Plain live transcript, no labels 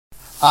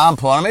I'm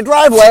pulling on my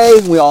driveway.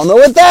 We all know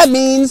what that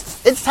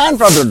means. It's time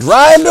for us to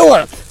drive to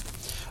work.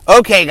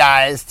 Okay,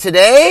 guys,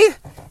 today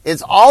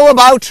is all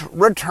about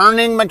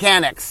returning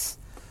mechanics.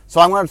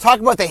 So I'm going to talk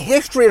about the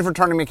history of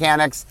returning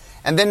mechanics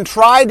and then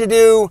try to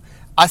do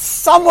a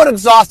somewhat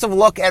exhaustive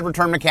look at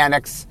return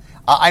mechanics.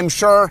 I'm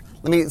sure,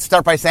 let me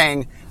start by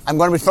saying, I'm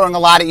going to be throwing a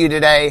lot at you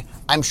today.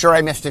 I'm sure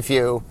I missed a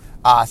few,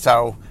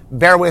 so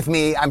bear with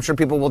me. I'm sure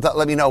people will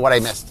let me know what I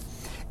missed.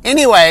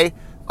 Anyway,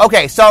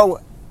 okay,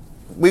 so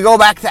we go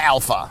back to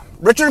Alpha.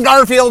 Richard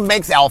Garfield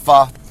makes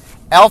Alpha.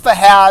 Alpha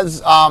has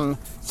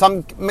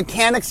some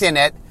mechanics in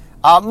it,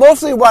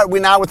 mostly what we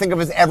now would think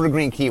of as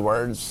evergreen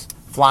keywords,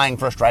 flying,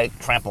 first strike,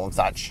 trample, and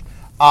such.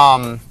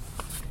 And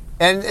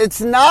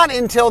it's not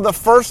until the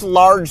first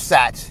large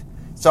set.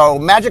 So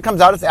Magic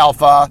comes out as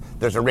Alpha.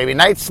 There's Arabian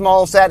Nights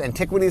small set,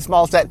 Antiquity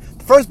small set.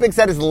 The first big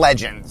set is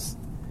Legends.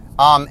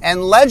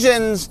 And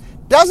Legends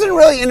doesn't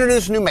really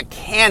introduce new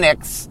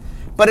mechanics,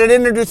 but it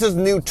introduces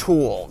new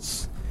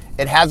tools.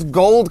 It has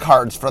gold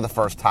cards for the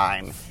first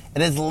time.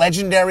 It has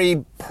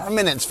legendary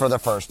permanents for the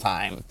first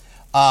time.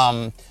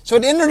 So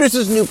it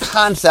introduces new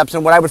concepts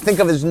and what I would think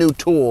of as new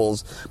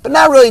tools, but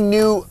not really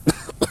new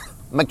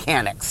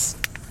mechanics.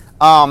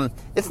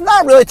 It's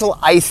not really till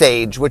Ice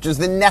Age, which is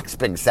the next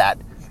big set,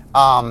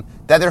 that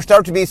there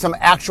start to be some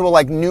actual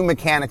new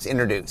mechanics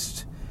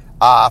introduced.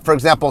 For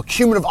example,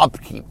 cumulative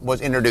upkeep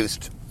was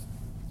introduced.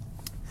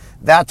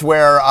 That's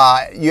where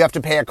you have to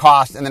pay a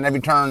cost, and then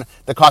every turn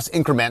the cost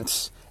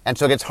increments, and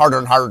so it gets harder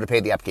and harder to pay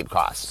the upkeep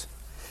costs.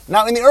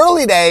 Now, in the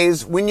early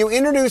days, when you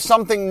introduce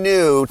something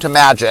new to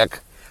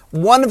Magic,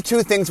 one of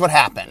two things would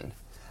happen.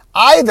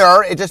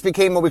 Either it just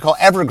became what we call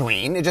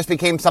evergreen, it just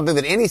became something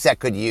that any set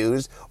could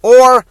use,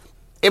 or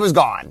it was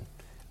gone.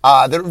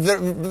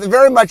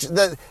 Very much, in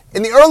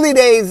the early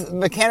days,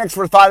 mechanics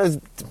were thought as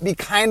to be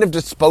kind of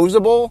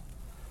disposable,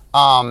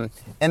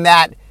 in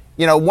that,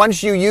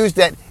 once you used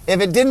it,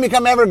 if it didn't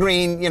become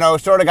evergreen,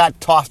 sort of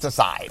got tossed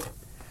aside.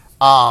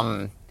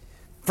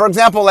 For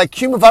example,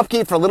 cumulative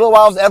upkeep for a little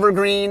while is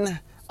evergreen.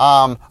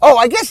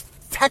 I guess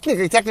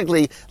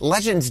technically,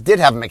 Legends did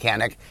have a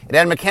mechanic. It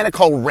had a mechanic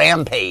called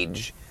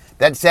Rampage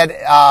that said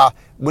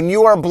when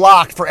you are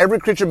blocked, for every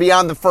creature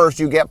beyond the first,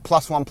 you get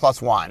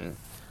 +1/+1.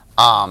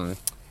 I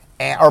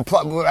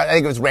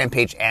think it was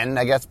Rampage N,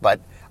 I guess.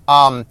 But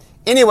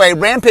anyway,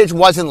 Rampage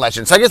was in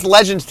Legends. So I guess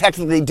Legends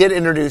technically did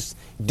introduce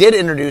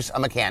a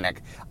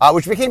mechanic,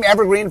 which became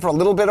evergreen for a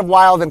little bit of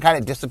while, then kind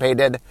of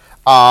dissipated.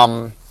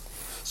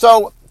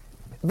 So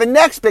the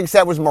next big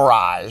set was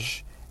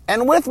Mirage.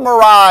 And with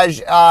Mirage,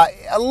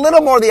 a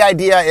little more the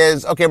idea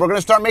is, okay, we're going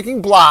to start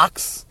making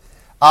blocks.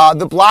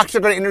 The blocks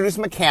are going to introduce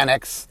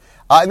mechanics.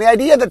 And the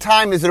idea at the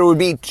time is that it would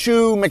be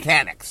two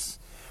mechanics.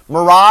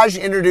 Mirage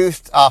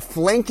introduced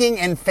flanking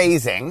and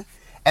phasing,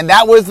 and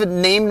that was the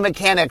named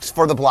mechanics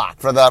for the block.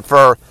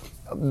 For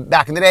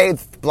back in the day,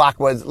 block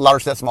was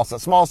large set, small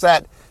set, small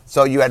set.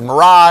 So you had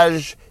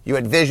Mirage, you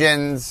had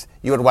Visions,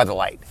 you had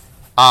Weatherlight.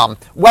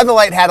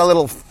 Weatherlight had a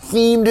little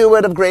theme to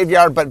it of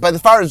Graveyard, but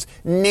as far as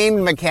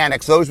named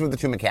mechanics, those were the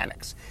two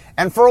mechanics.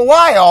 And for a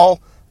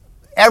while,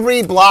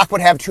 every block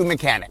would have two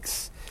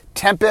mechanics.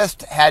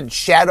 Tempest had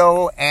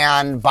Shadow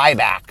and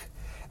Buyback,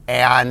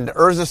 and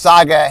Urza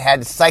Saga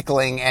had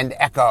Cycling and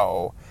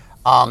Echo.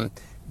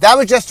 That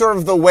was just sort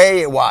of the way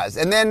it was.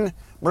 And then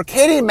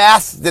Mercadian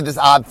Masks did this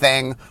odd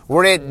thing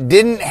where it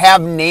didn't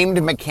have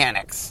named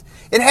mechanics.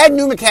 It had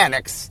new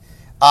mechanics.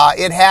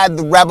 It had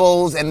the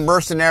Rebels and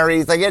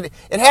Mercenaries. It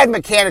had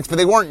mechanics, but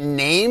they weren't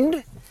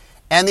named.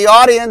 And the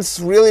audience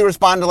really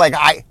responded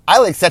I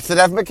like sets that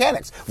have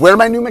mechanics. Where are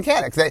my new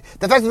mechanics? The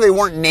fact that they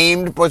weren't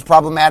named was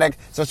problematic.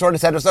 So it sort of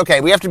said to us, okay,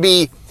 we have to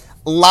be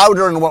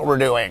louder in what we're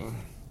doing.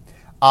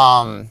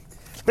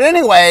 But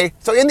anyway,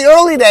 so in the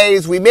early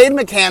days, we made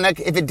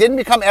mechanic. If it didn't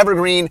become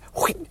evergreen,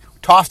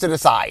 tossed it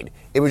aside.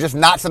 It was just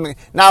not something.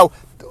 Now,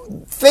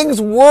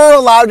 things were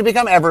allowed to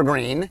become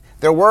evergreen.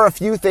 There were a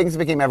few things that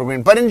became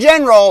evergreen. But in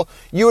general,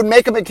 you would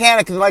make a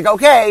mechanic and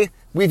okay,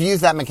 we've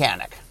used that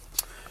mechanic.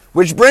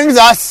 Which brings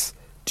us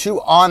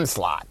to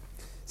Onslaught.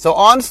 So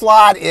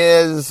Onslaught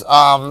is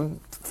 4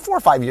 or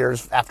 5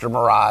 years after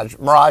Mirage.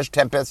 Mirage,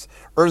 Tempest,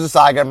 Urza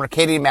Saga,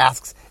 Mercadian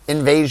Masks,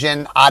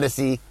 Invasion,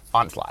 Odyssey,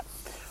 Onslaught.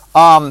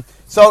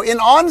 So in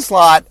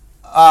Onslaught,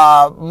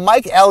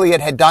 Mike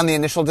Elliott had done the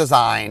initial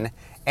design,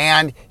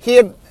 and he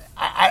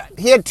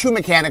had two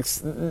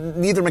mechanics.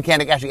 Neither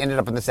mechanic actually ended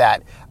up in the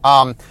set.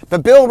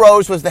 But Bill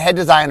Rose was the head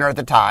designer at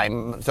the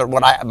time, so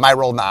my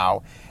role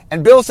now.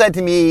 And Bill said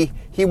to me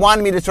he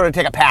wanted me to sort of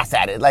take a pass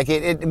at it.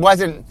 It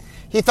wasn't.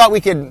 He thought we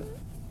could,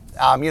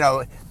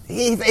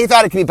 he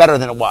thought it could be better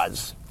than it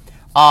was.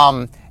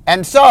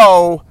 And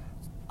so,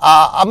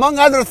 among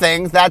other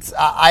things,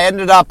 I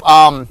ended up.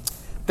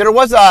 There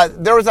was a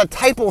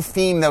typal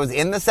theme that was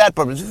in the set,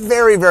 but it was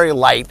very, very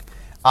light.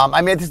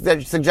 I made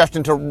the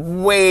suggestion to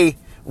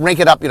rank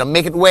it up,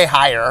 make it way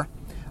higher.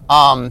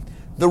 The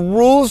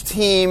rules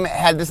team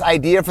had this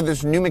idea for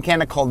this new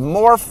mechanic called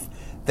Morph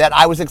that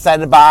I was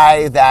excited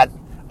by, that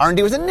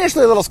R&D was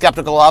initially a little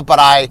skeptical of, but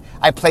I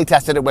play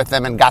tested it with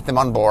them and got them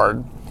on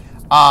board.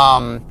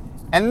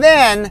 And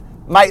then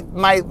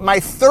my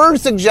third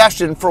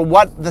suggestion for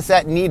what the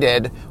set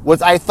needed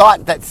was I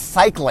thought that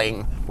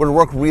cycling would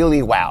work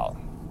really well.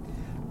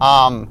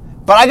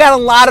 But I got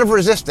a lot of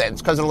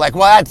resistance because they're like,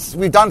 well,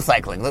 we've done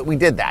cycling. We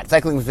did that.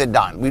 Cycling's been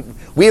done.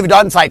 We have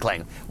done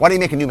cycling. Why don't you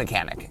make a new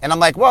mechanic? And I'm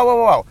like,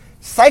 whoa.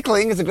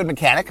 Cycling is a good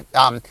mechanic.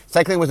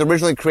 Cycling was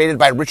originally created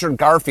by Richard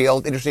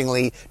Garfield,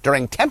 interestingly,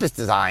 during Tempest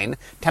design.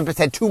 Tempest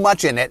had too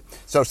much in it,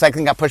 so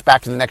cycling got pushed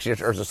back to the next year's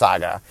Urza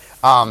Saga.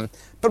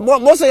 But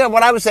mostly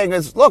what I was saying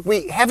is, look,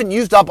 we haven't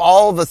used up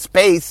all the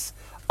space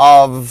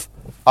of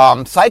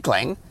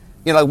cycling.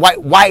 You know,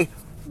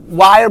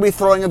 why are we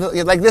throwing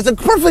it? Like, there's a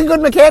perfectly good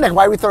mechanic.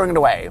 Why are we throwing it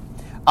away?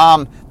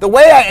 The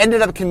way I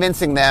ended up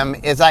convincing them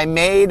is I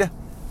made,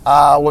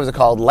 what was it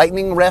called?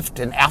 Lightning Rift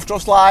and Astral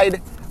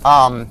Slide.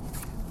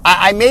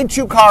 I made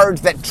 2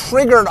 cards that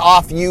triggered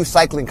off you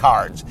cycling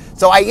cards.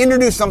 So I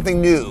introduced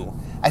something new.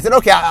 I said,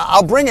 okay,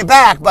 I'll bring it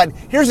back, but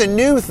here's a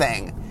new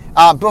thing.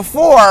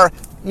 Before,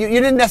 you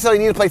didn't necessarily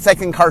need to play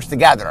cycling cards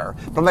together.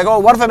 But I'm like, oh,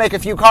 what if I make a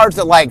few cards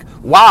that, like,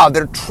 wow,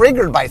 they're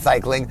triggered by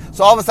cycling,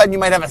 so all of a sudden you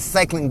might have a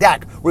cycling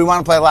deck where you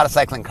want to play a lot of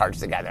cycling cards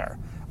together.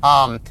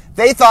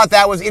 They thought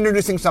that was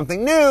introducing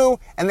something new,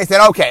 and they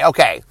said,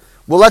 okay,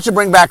 we'll let you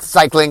bring back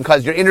cycling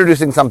because you're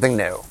introducing something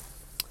new.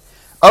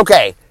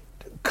 Okay,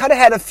 cut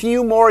ahead a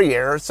few more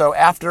years. So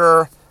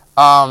after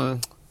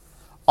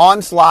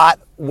Onslaught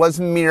was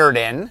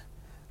Mirrodin.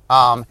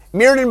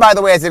 Mirrodin, by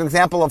the way, is an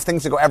example of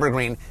things to go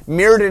evergreen.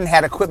 Mirrodin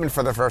had equipment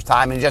for the first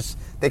time, and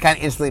they kind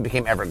of instantly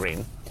became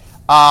evergreen.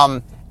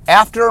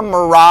 After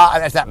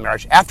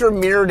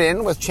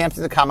Mirrodin was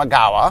Champions of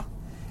Kamigawa.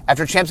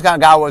 After Champions of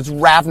Kamigawa was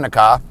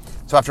Ravnica.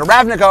 So after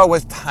Ravnica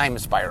was Time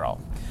Spiral.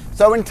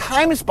 So in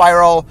Time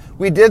Spiral,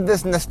 we did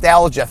this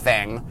nostalgia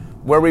thing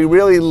where we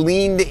really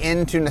leaned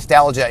into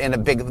nostalgia in a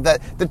big...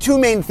 The 2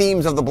 main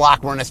themes of the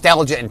block were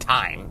nostalgia and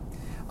time.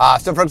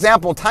 So, for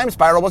example, Time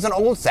Spiral was an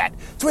old set.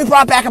 So we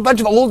brought back a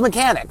bunch of old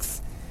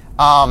mechanics.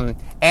 And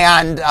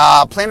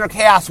Planar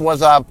Chaos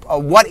was a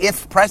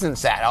what-if present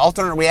set,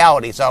 alternate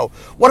reality. So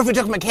what if we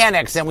took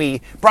mechanics and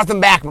we brought them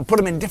back and put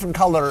them in different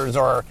colors,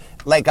 or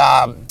like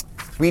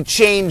we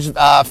changed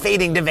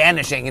fading to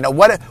vanishing? You know,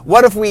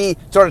 what if we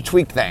sort of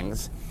tweaked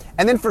things?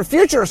 And then for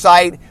Future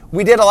Sight,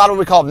 we did a lot of what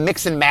we call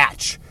mix and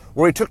match,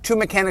 where we took 2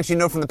 mechanics you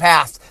know from the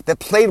past that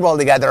played well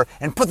together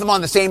and put them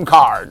on the same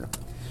card.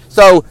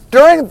 So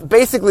during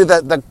basically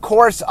the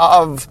course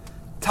of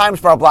Time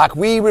Spiral block,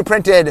 we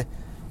reprinted,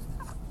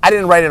 I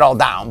didn't write it all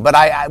down, but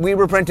we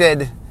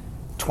reprinted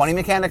 20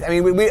 mechanics. I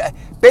mean, we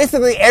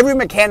basically every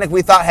mechanic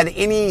we thought had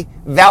any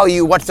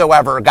value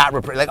whatsoever got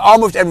reprinted. Like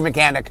almost every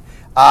mechanic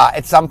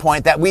at some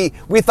point that we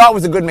thought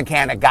was a good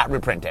mechanic got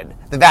reprinted.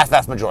 The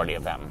vast majority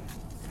of them.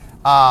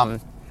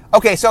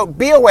 Okay, so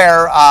be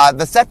aware,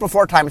 the set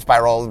before Time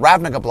Spiral,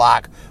 Ravnica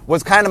block,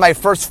 was kind of my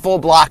first full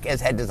block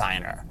as head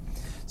designer.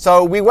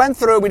 So we went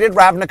through, we did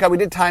Ravnica, we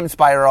did Time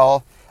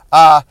Spiral,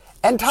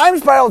 and Time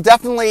Spiral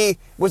definitely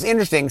was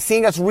interesting,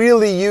 seeing us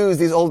really use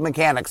these old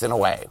mechanics in a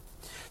way.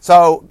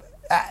 So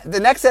the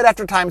next set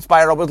after Time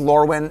Spiral was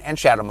Lorwyn and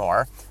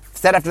Shadowmoor. The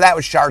set after that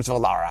was Shards of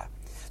Alara.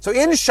 So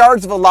in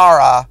Shards of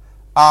Alara,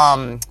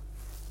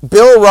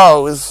 Bill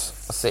Rose,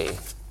 let's see.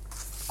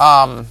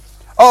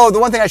 The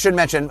one thing I should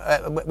mention,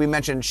 we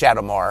mentioned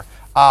Shadowmoor.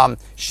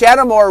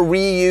 Shadowmoor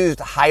reused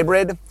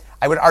Hybrid.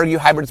 I would argue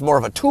Hybrid's more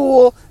of a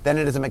tool than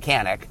it is a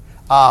mechanic.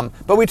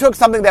 But we took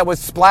something that was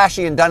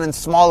splashy and done in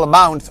small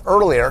amounts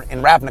earlier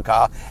in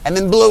Ravnica, and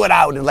then blew it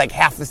out, and like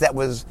half the set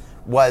was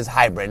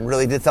Hybrid, and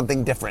really did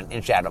something different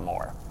in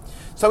Shadowmoor.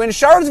 So in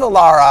Shards of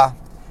Alara,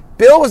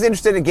 Bill was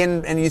interested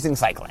again in using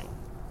cycling.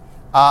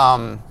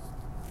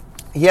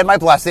 He had my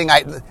blessing.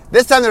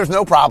 This time there was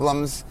no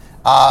problems.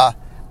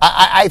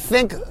 I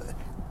think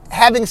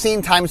having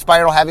seen Time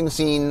Spiral, having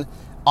seen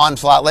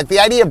Onslaught, like the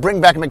idea of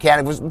bringing back a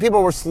mechanic,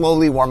 people were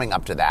slowly warming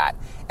up to that.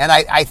 And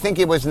I think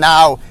it was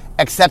now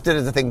accepted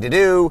as a thing to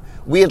do.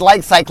 We had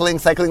liked cycling.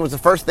 Cycling was the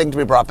first thing to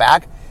be brought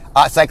back.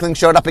 Cycling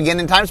showed up again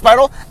in Time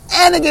Spiral,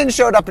 and again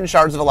showed up in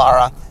Shards of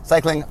Alara.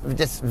 Cycling,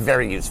 just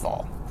very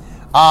useful.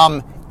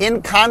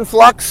 In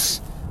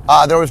Conflux,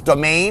 there was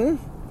Domain.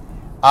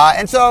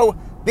 And so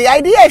the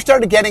idea I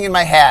started getting in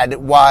my head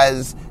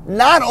was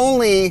not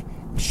only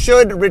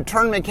should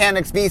return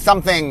mechanics be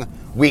something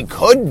we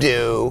could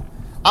do,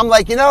 I'm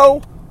like,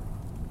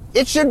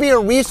 it should be a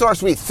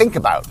resource we think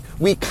about,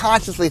 we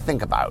consciously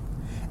think about.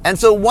 And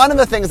so one of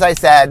the things I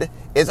said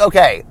is,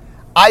 okay,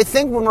 I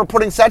think when we're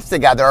putting sets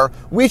together,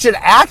 we should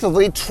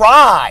actively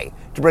try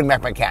to bring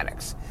back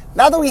mechanics.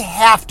 Not that we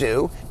have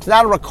to, it's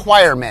not a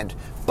requirement,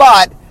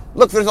 but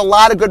look, there's a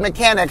lot of good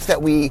mechanics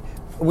that we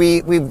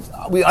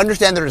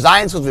understand their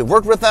designs because we've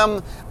worked with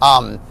them.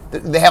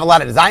 They have a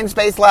lot of design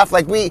space left.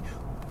 Like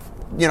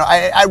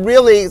I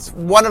really,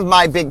 one of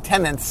my big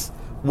tenets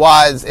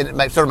was, in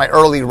my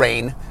early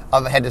reign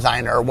of a head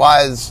designer,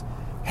 was,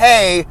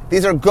 hey,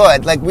 these are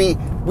good. Like we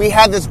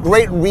have this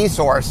great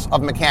resource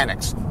of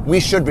mechanics. We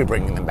should be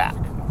bringing them back.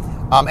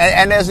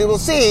 And as you will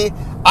see,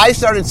 I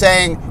started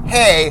saying,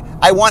 hey,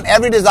 I want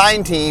every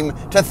design team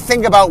to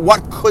think about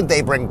what could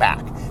they bring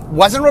back.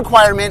 wasn't a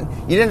requirement.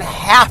 You didn't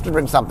have to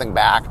bring something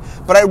back.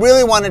 But I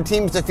really wanted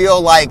teams to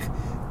feel like,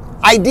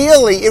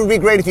 ideally, it would be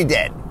great if you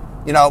did.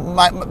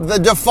 The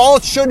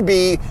default should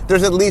be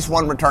there's at least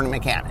one returning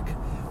mechanic.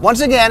 Once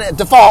again,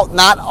 default,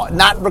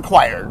 not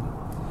required.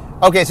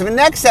 Okay, so the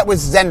next set was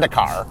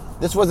Zendikar.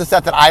 This was the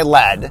set that I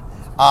led,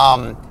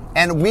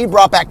 and we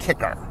brought back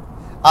Kicker.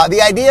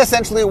 The idea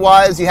essentially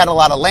was you had a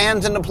lot of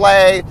lands into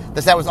play.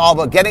 The set was all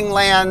about getting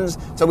lands,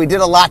 so we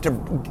did a lot to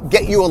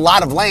get you a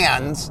lot of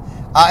lands,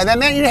 and that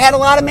meant you had a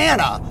lot of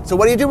mana. So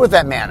what do you do with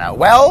that mana?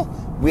 Well,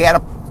 we had a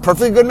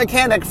perfectly good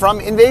mechanic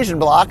from Invasion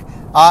Block,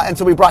 and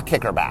so we brought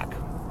Kicker back.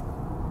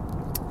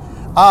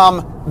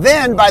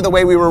 Then, by the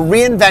way, we were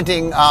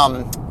reinventing.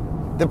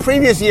 The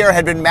previous year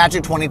had been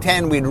Magic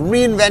 2010. We'd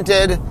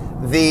reinvented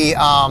the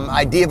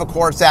idea of a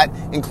core set,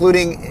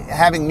 including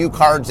having new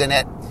cards in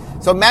it.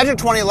 So Magic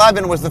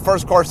 2011 was the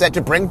first core set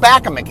to bring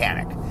back a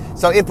mechanic.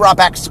 So it brought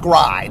back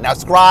Scry. Now,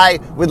 Scry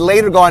would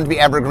later go on to be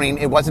Evergreen.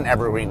 It wasn't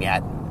Evergreen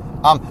yet.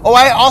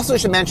 I also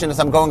should mention, as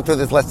I'm going through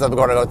this list I'm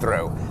going to go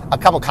through, a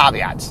couple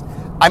caveats.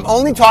 I'm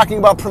only talking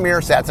about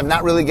premier sets. I'm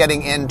not really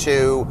getting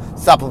into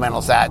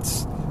supplemental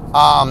sets.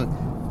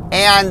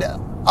 And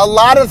a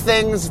lot of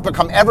things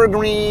become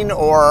evergreen,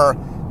 or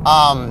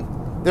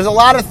there's a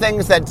lot of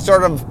things that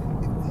sort of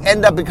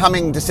end up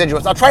becoming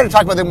deciduous. I'll try to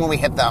talk about them when we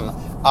hit them.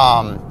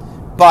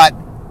 But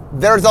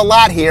there's a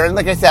lot here, and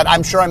like I said,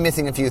 I'm sure I'm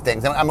missing a few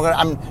things.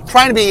 I'm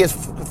trying to be as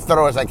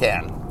thorough as I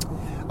can.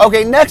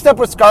 Okay, next up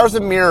was Scars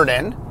of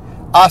Mirrodin.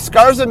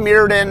 Scars of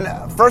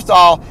Mirrodin, first of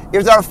all, it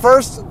was our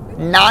first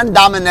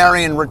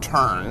non-Dominarian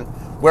return,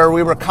 where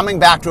we were coming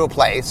back to a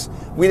place.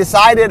 We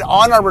decided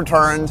on our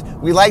returns,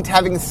 we liked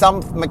having some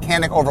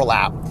mechanic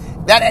overlap.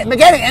 That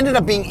mechanic ended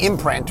up being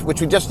Imprint,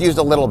 which we just used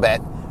a little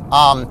bit.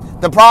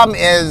 The problem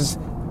is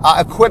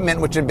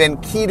equipment, which had been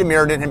key to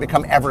Mirrodin, had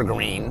become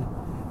Evergreen.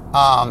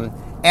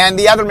 And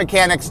the other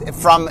mechanics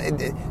from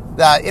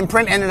the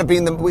Imprint ended up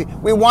being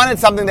we wanted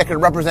something that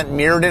could represent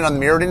Mirrodin on the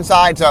Mirrodin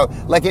side. So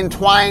like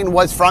Entwine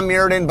was from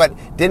Mirrodin, but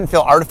didn't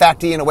feel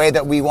artifacty in a way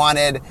that we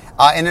wanted.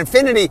 And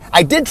Affinity,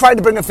 I did try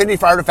to bring Affinity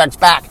for artifacts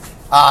back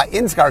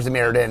in Scars of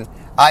Mirrodin.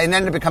 It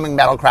ended up becoming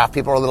Metalcraft.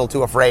 People were a little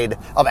too afraid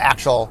of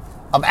actual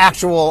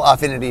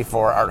affinity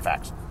for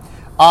artifacts.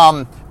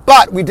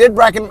 But we did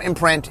break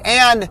Imprint,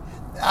 and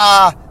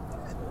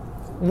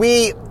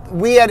we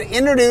had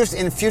introduced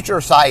in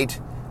Future Sight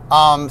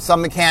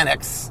some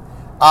mechanics.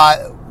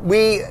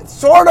 We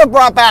sort of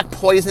brought back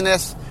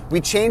Poisonous.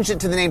 We changed it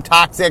to the name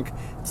Toxic,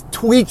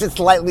 tweaked it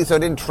slightly so it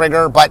didn't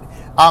trigger, but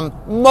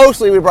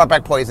mostly we brought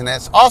back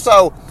Poisonous.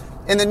 Also,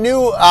 in the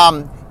new...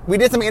 we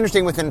did something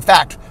interesting with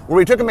Infect, where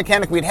we took a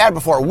mechanic we'd had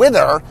before,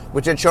 Wither,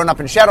 which had shown up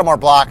in Shadowmoor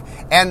block,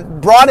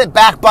 and brought it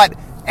back, but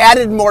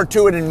added more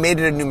to it and made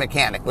it a new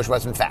mechanic, which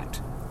was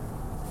Infect.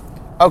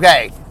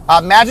 Okay,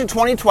 Magic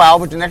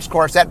 2012, which is the next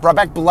core set, brought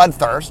back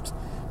Bloodthirst.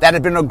 That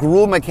had been a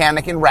Gruul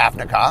mechanic in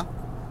Ravnica.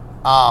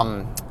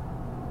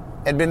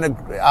 In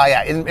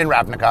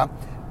Ravnica.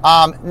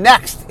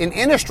 Next, in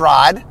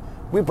Innistrad,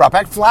 we brought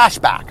back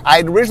Flashback. I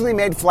had originally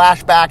made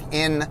Flashback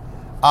in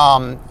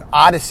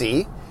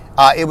Odyssey.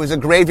 It was a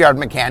graveyard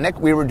mechanic.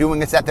 We were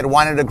doing a set that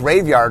wanted a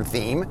graveyard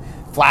theme.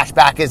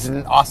 Flashback is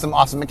an awesome,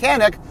 awesome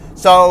mechanic,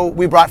 so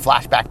we brought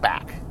Flashback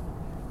back.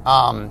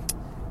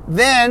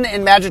 Then,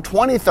 in Magic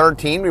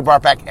 2013, we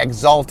brought back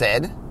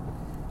Exalted.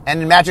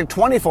 And in Magic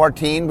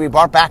 2014, we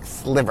brought back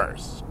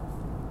Slivers.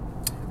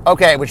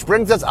 Okay, which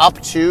brings us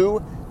up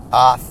to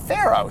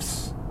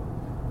Theros.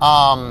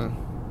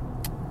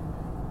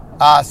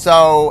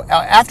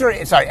 After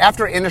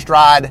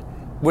Innistrad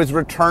was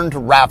returned to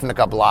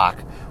Ravnica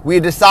block, we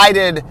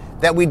decided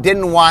that we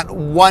didn't want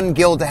one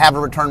guild to have a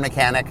return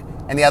mechanic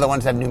and the other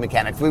ones have new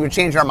mechanics. We would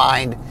change our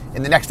mind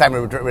in the next time we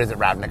would visit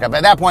Ravnica. But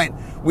at that point,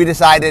 we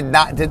decided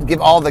not to give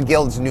all the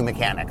guilds new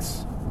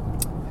mechanics.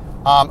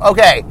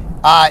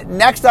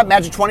 Next up,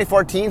 Magic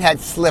 2014 had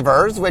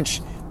Slivers,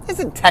 which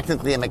isn't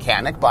technically a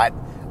mechanic, but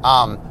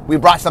we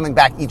brought something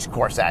back each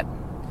core set.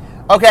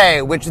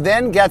 Okay, which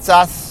then gets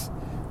us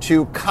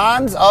to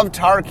Khans of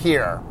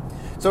Tarkir.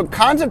 So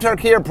Khans of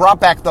Tarkir brought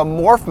back the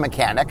Morph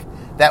mechanic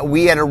that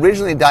we had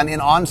originally done in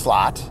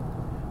Onslaught.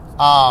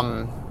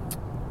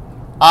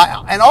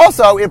 And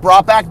also, it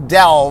brought back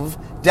Delve.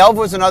 Delve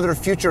was another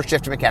future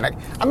shift mechanic.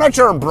 I'm not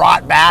sure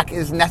brought back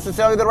is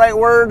necessarily the right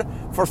word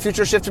for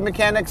future shift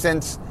mechanic,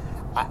 since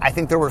I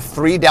think there were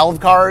 3 Delve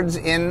cards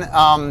in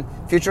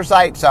Future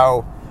Sight,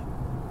 so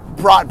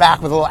brought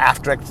back with a little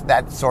asterisk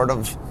that sort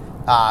of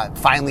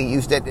finally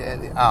used it.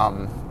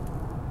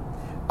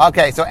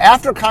 Okay, so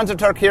after Khans of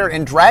Tarkir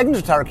and Dragons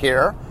of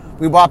Tarkir,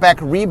 we brought back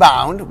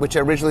Rebound, which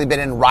had originally been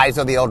in Rise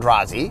of the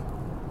Eldrazi.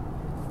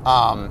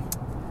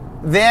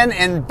 Then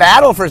in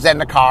Battle for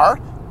Zendikar,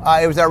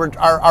 it was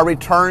our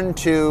return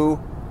to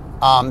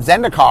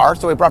Zendikar,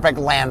 so we brought back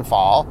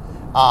Landfall.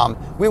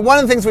 One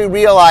of the things we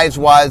realized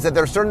was that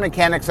there are certain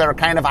mechanics that are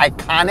kind of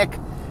iconic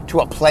to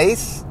a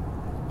place.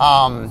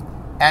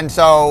 And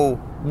so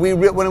when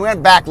we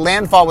went back,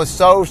 Landfall was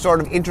so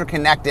sort of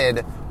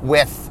interconnected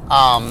with...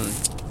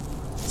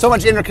 so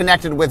much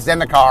interconnected with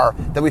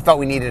Zendikar that we felt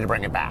we needed to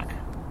bring it back.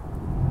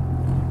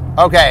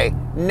 Okay,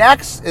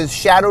 next is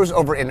Shadows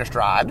over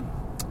Innistrad.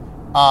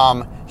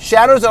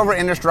 Shadows over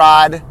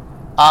Innistrad,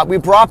 we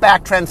brought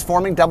back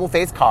transforming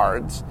double-face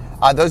cards.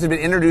 Those had been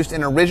introduced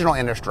in original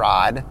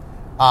Innistrad.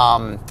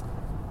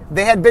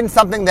 They had been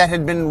something that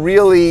had been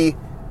really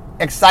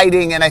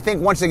exciting, and I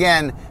think once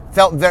again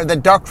the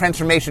Dark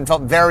Transformation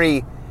felt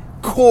very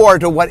core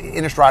to what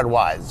Innistrad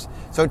was.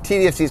 So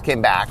TDFCs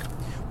came back.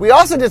 We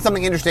also did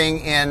something interesting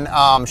in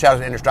Shadows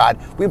of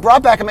Innistrad. We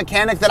brought back a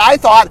mechanic that I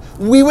thought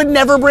we would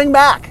never bring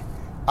back.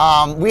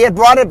 We had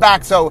brought it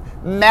back, so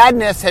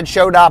Madness had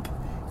showed up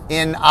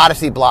in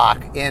Odyssey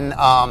block, in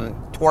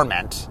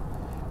Torment.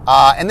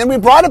 And then we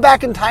brought it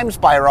back in Time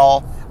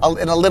Spiral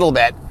in a little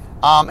bit.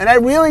 And I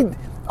really,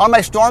 on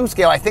my Storm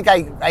scale, I think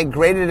I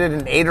graded it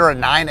an 8 or a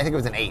 9. I think it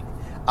was an 8.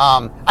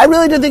 I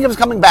really did think it was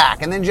coming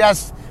back. And then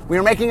we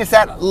were making a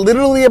set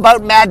literally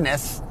about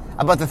Madness,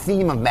 about the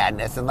theme of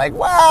Madness. And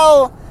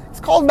well, it's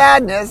called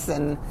Madness.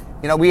 And,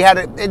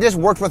 it just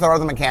worked with our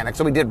other mechanics,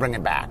 so we did bring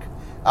it back.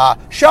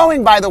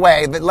 Showing, by the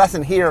way, the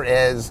lesson here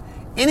is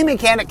any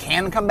mechanic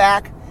can come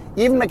back,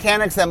 even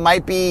mechanics that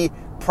might be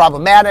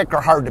problematic or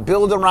hard to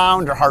build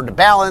around or hard to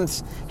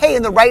balance. Hey,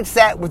 in the right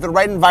set with the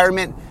right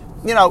environment,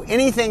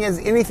 anything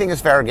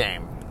is fair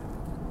game.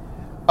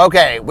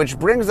 Okay, which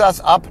brings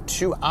us up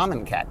to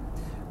Amonkhet.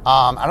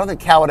 I don't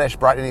think Kaladesh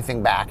brought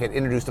anything back. It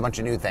introduced a bunch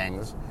of new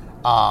things.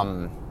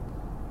 And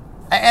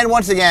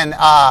once again,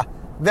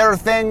 there are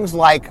things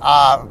like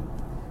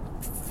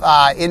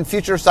in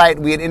Future Sight,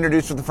 we had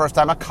introduced for the first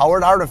time a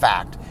colored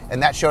artifact,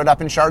 and that showed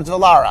up in Shards of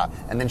Alara,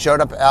 and then showed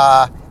up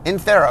in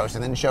Theros,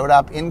 and then showed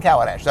up in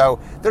Kaladesh. So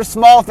there's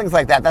small things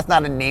like that. That's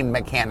not a named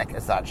mechanic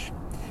as such.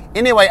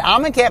 Anyway,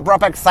 Amonkhet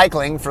brought back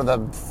cycling for the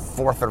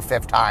 4th or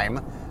 5th time.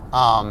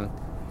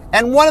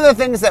 And one of the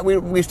things that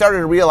we started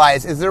to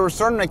realize is there were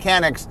certain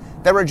mechanics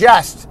that were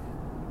just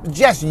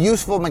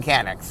useful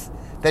mechanics.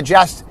 That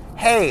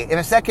hey, if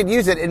a set could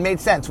use it, it made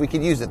sense. We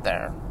could use it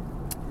there.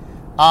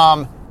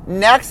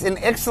 Next, in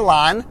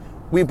Ixalan,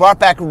 we brought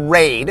back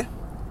Raid.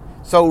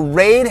 So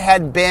Raid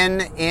had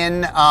been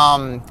in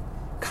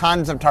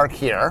Khans of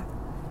Tarkir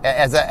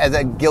as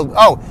a guild.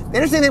 Oh, the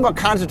interesting thing about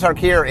Khans of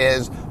Tarkir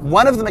is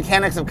one of the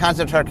mechanics of Khans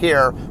of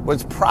Tarkir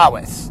was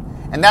prowess,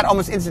 and that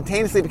almost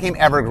instantaneously became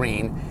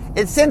evergreen.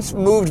 It's since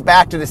moved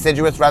back to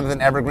deciduous rather than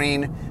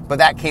evergreen, but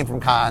that came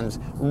from Khans.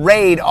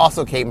 Raid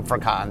also came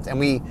from Khans, and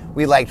we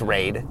liked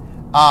Raid.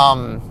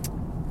 The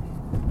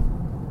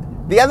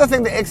other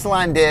thing that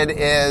Ixalan did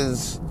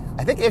is,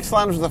 I think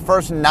Ixalan was the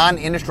first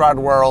non-Innistrad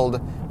world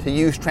to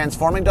use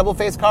transforming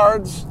double-face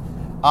cards.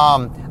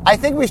 I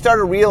think we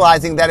started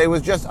realizing that it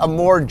was just a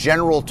more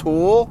general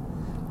tool.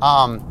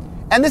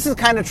 And this is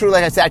kind of true,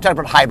 like I said, I talked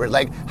about Hybrid.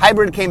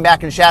 Hybrid came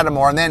back in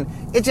Shadowmoor, and then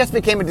it just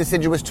became a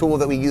deciduous tool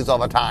that we use all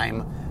the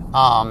time.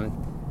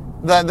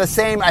 The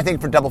same, I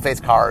think, for double-face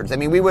cards. I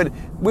mean, we would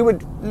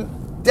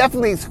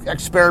definitely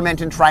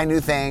experiment and try new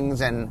things,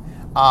 and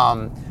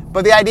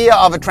but the idea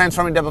of a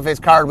transforming double-face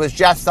card was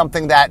just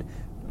something that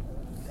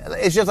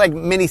it's just like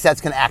mini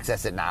sets can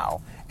access it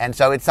now, and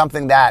so it's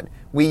something that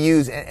we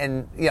use,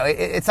 and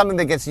it's something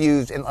that gets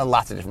used in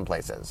lots of different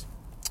places.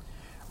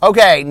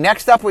 Okay,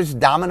 next up was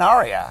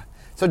Dominaria.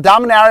 So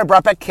Dominaria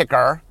brought back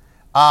Kicker.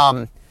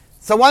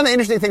 So one of the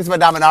interesting things about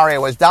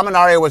Dominaria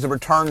was a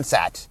return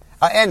set,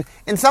 and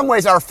in some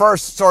ways our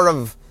first sort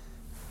of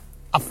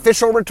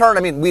official return. I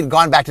mean, we'd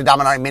gone back to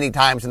Dominaria many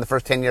times in the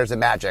first 10 years of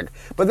Magic,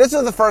 but this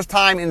is the first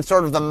time in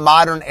sort of the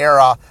modern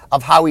era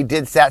of how we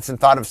did sets and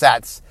thought of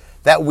sets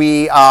that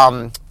we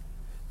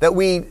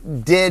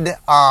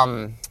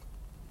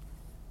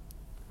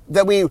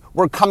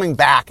were coming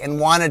back and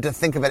wanted to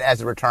think of it as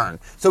a return.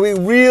 So we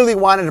really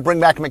wanted to bring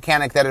back a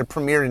mechanic that had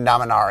premiered in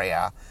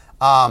Dominaria.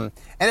 And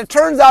it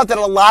turns out that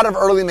a lot of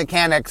early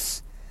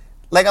mechanics,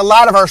 like a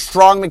lot of our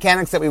strong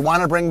mechanics that we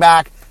want to bring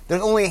back,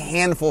 there's only a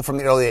handful from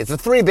the early days. The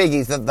three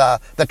biggies,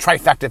 the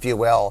trifecta, if you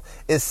will,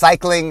 is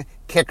cycling,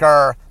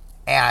 Kicker,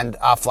 and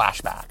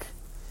flashback.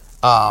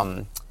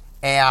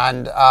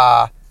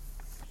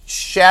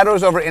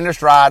 Shadows over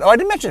Innistrad. Oh, I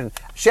didn't mention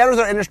Shadows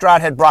over Innistrad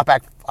had brought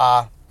back.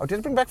 Did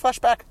it bring back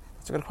flashback?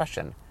 That's a good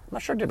question. I'm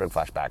not sure it did bring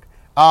flashback.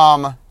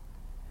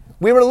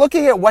 We were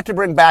looking at what to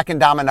bring back in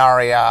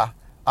Dominaria.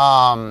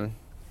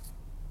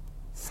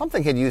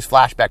 Something had used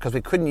flashback because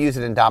we couldn't use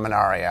it in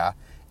Dominaria,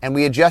 and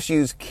we had just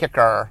used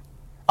Kicker.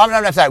 Oh,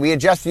 no, sorry. We had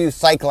just used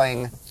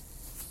cycling.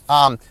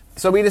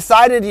 So we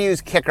decided to use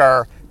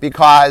Kicker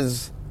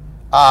because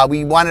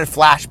we wanted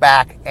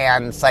flashback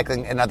and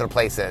cycling in other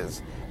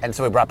places, and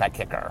so we brought back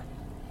Kicker.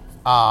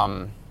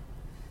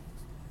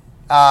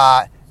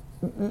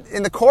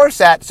 In the core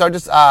set, so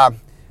just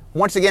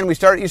once again, you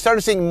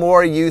started seeing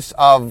more use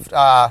of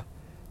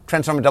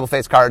transforming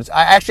double-face cards.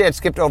 I actually had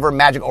skipped over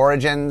Magic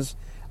Origins,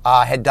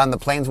 had done the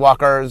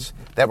Planeswalkers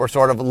that were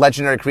sort of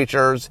legendary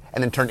creatures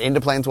and then turned into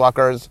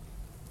Planeswalkers.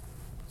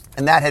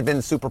 And that had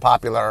been super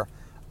popular,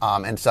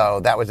 and so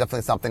that was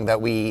definitely something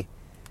that we,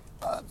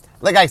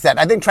 like I said,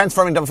 I think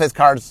transforming double-face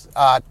cards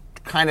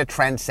kind of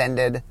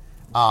transcended.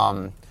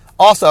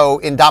 Also,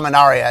 in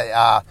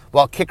Dominaria,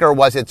 while Kicker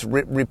was its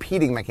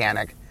repeating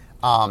mechanic,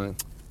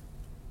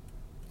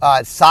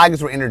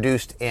 sagas were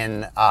introduced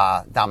in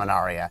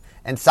Dominaria.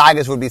 And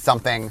sagas would be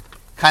something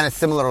kind of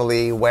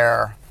similarly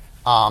where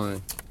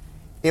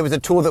it was a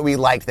tool that we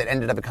liked that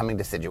ended up becoming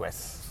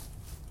deciduous.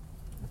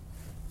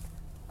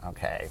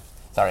 Okay.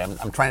 Sorry,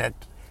 I'm trying to...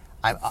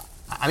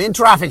 I'm in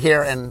traffic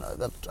here, and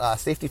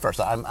safety first.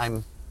 So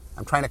I'm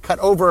trying to cut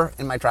over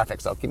in my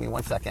traffic, so give me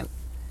 1 second.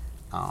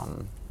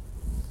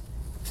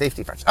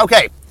 Safety first.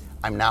 Okay,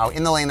 I'm now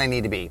in the lane I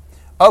need to be.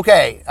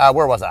 Okay,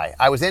 where was I?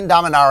 I was in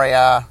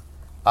Dominaria.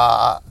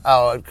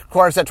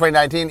 Core Set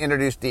 2019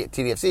 introduced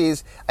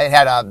TDFCs. It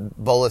had a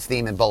Bolas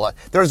theme and Bolas.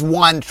 There was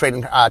one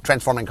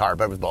transforming card,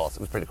 but it was Bolas.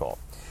 It was pretty cool.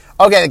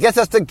 Okay, that gets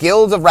us to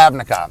Guilds of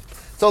Ravnica.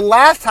 So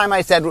last time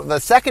I said the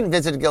second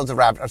visit to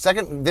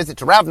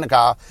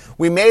Ravnica,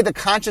 we made the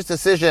conscious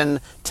decision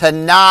to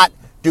not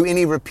do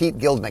any repeat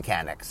guild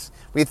mechanics.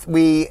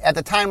 We at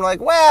the time were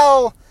like,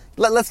 well,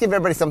 let's give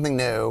everybody something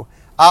new.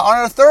 On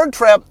our third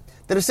trip,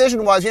 the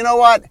decision was, you know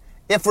what?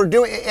 If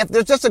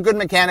there's just a good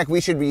mechanic, we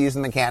should reuse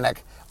the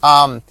mechanic.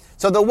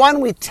 So the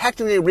one we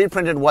technically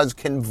reprinted was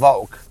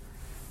Convoke.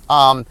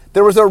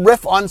 There was a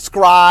riff on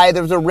Scry,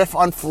 there was a riff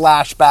on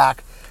Flashback,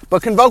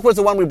 but Convoke was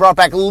the one we brought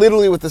back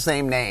literally with the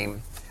same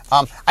name.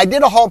 I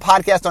did a whole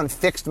podcast on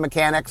fixed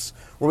mechanics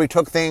where we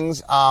took things.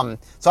 So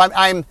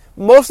I'm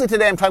mostly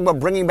today I'm talking about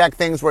bringing back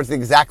things where it's the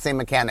exact same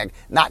mechanic,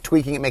 not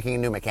tweaking it, making a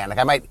new mechanic.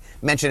 I might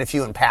mention a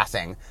few in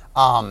passing.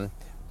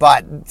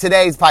 But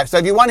today's podcast. So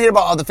if you want to hear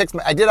about all the fixed,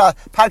 I did a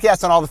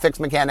podcast on all the fixed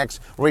mechanics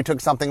where we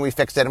took something, we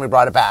fixed it, and we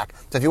brought it back.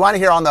 So if you want to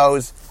hear on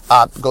those,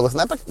 go listen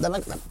to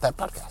that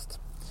podcast.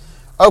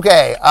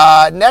 Okay,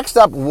 next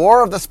up,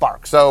 War of the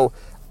Spark. So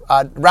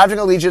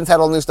Ravnica Legions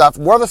had all new stuff.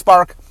 War of the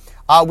Spark.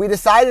 We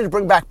decided to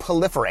bring back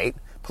Proliferate.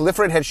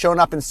 Proliferate had shown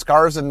up in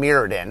Scars of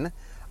Mirrodin.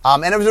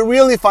 And it was a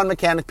really fun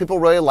mechanic. People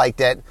really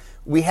liked it.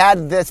 We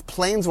had this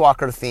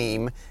Planeswalker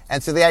theme,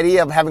 and so the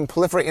idea of having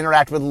Proliferate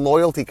interact with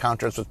loyalty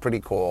counters was pretty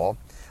cool.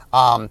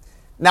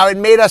 Now it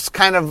made us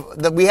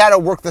we had to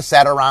work the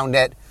set around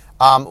it.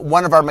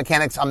 One of our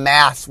mechanics,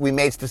 Amass, we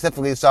made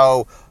specifically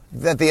so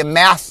that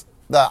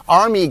the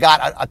army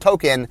got a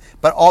token,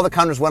 but all the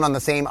counters went on the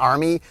same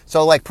army.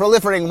 So like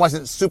proliferating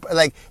wasn't super,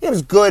 like it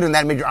was good and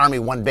that made your army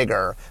one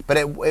bigger, but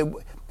it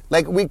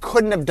we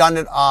couldn't have done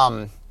it,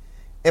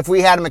 if we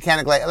had a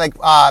mechanic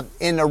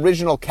in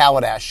original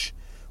Kaladesh,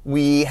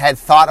 we had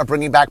thought of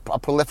bringing back a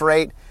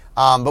Proliferate,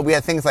 but we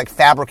had things like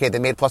Fabricate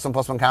that made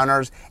 +1/+1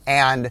 counters,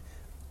 and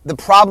the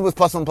problem with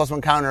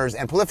 +1/+1 counters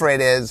and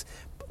Proliferate is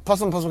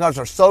 +1/+1 counters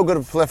are so good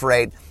at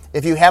Proliferate.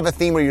 If you have a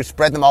theme where you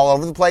spread them all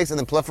over the place, and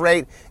then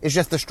Proliferate is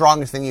just the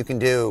strongest thing you can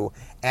do,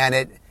 and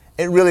it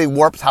really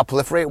warps how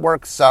Proliferate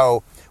works.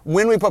 So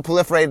when we put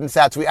Proliferate in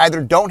sets, we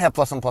either don't have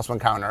 +1/+1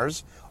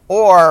 counters,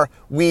 or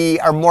we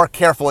are more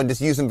careful and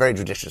just use them very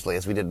judiciously,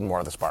 as we did in War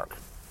of the Spark.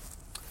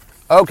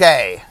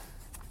 Okay.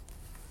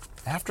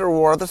 After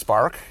War of the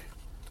Spark,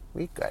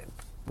 we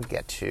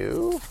get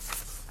to...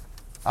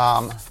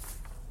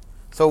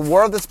 So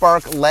War of the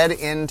Spark led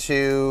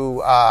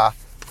into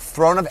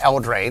Throne of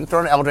Eldraine.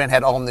 Throne of Eldraine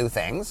had all new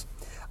things.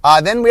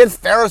 Then we had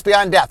Theros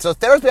Beyond Death. So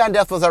Theros Beyond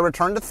Death was our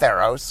return to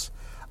Theros.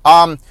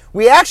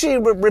 We actually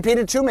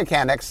repeated two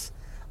mechanics.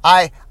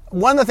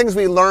 One of the things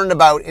we learned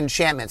about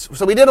enchantments,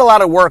 so we did a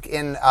lot of work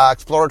in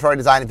exploratory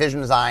design and vision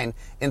design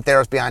in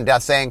Theros Beyond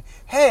Death, saying,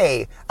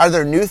 hey, are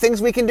there new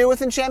things we can do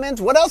with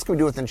enchantments? What else can we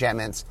do with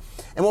enchantments?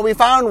 And what we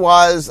found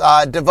was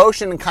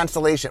Devotion and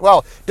Constellation.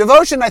 Well,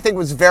 Devotion, I think,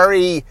 was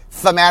very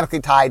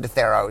thematically tied to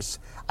Theros.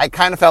 I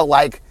kind of felt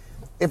like,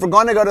 if we're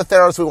going to go to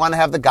Theros, we want to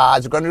have the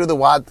gods. We're going to do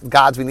the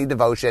gods, we need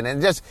Devotion.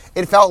 And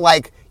it felt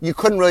like you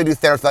couldn't really do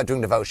Theros without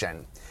doing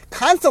Devotion.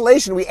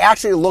 Constellation, we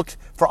actually looked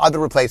for other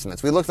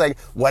replacements. We looked like,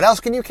 what else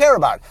can you care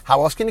about?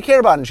 How else can you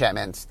care about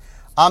enchantments?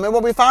 And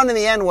what we found in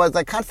the end was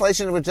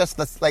Constellation was just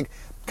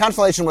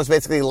Constellation was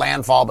basically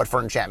landfall, but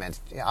for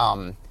enchantments.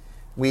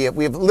 We have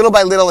little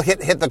by little hit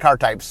the card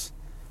types,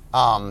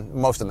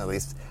 most of them at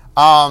least.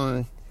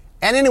 And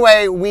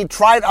anyway, we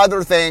tried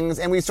other things,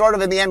 and we sort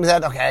of in the end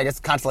said, okay, I guess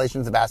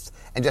Constellation's the best,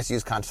 and just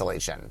use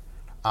Constellation.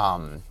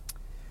 And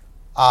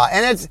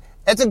it's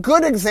a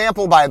good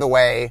example, by the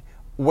way,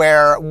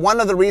 where one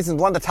of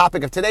the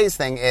topic of today's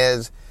thing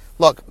is,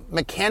 look,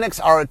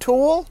 mechanics are a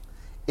tool.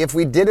 If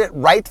we did it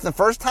right the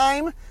first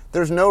time,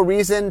 there's no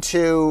reason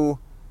to,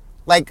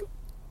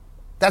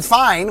 that's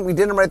fine. We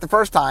did them right the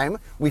first time.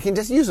 We can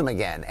just use them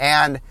again.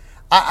 And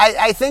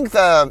I think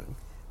the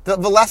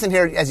lesson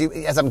here,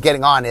 as I'm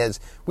getting on, is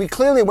we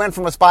clearly went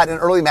from a spot in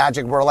early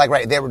Magic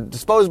where, they were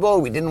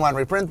disposable, we didn't want to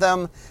reprint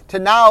them, to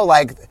now,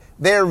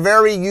 they're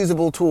very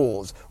usable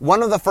tools.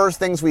 One of the first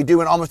things we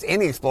do in almost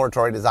any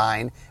exploratory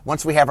design,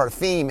 once we have our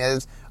theme,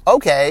 is,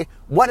 okay,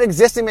 what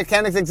existing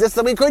mechanics exist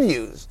that we could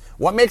use?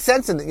 What makes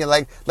sense? And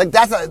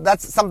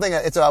that's something.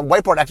 It's a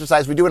whiteboard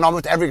exercise we do in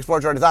almost every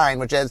exploratory design,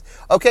 which is,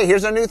 okay,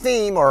 here's our new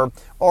theme, or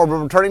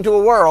we're returning to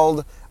a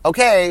world.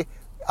 Okay,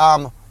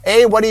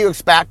 A, what do you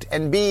expect?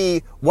 And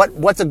B,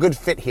 what's a good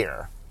fit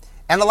here?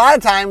 And a lot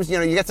of times, you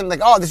get something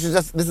like, oh, this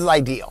is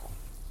ideal.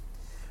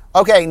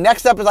 Okay,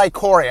 next up is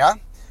Ikoria.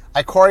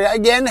 Ikoria,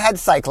 again, had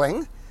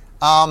cycling.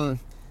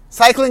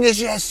 Cycling is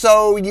just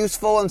so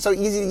useful and so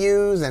easy to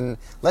use, and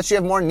lets you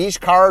have more niche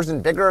cars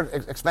and bigger,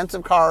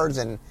 expensive cars,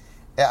 and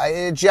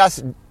it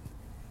just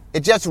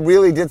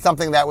really did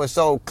something that was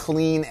so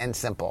clean and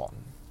simple.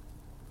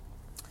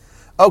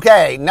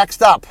 Okay,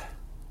 next up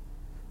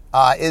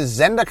is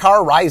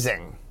Zendikar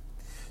Rising.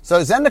 So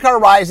Zendikar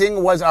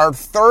Rising was our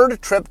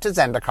third trip to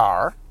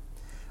Zendikar.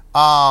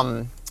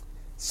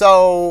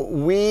 So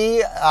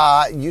we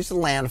used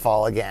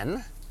Landfall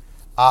again.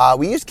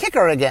 We used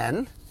Kicker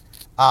again.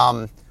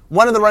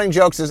 One of the running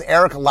jokes is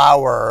Eric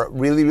Lauer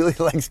really, really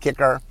likes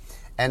Kicker.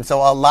 And so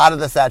a lot of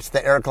the sets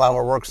that Eric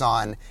Lauer works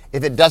on,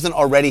 if it doesn't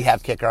already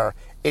have Kicker,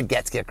 it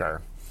gets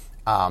Kicker.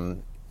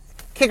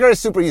 Kicker is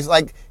super useful.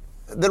 Like,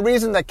 the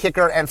reason that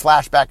Kicker and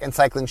Flashback and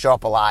Cycling show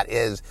up a lot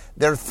is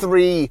they're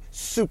three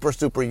super,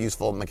 super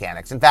useful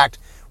mechanics. In fact,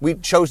 we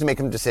chose to make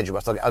them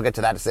deciduous. I'll get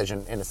to that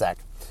decision in a sec.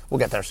 We'll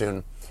get there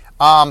soon.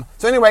 So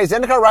anyway,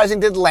 Zendikar Rising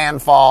did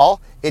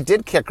Landfall. It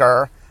did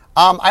Kicker.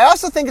 I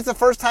also think it's the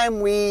first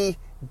time we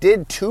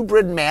did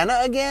Two-Brid Mana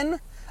again.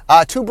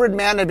 Two-Brid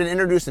Mana had been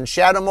introduced in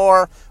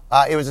Shadowmoor.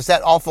 It was a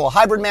set all full of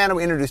hybrid mana.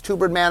 We introduced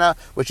Two-Brid Mana,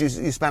 which you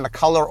spend a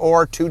color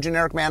or two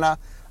generic mana.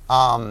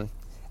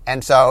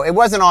 And so it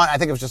wasn't on, I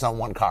think it was just on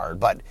one card,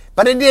 but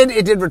it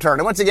did return.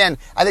 And once again,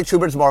 I think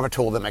Two-Brid's more of a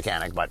tool than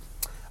mechanic, but.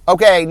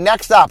 Okay,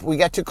 next up, we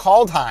get to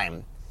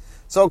Kaldheim.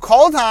 So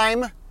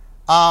Kaldheim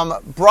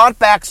brought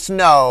back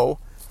Snow.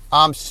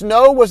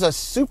 Snow was a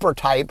super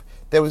type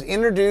that was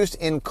introduced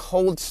in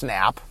Cold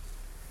Snap.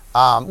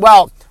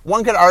 Well,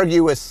 one could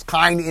argue was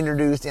kind of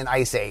introduced in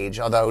Ice Age,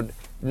 although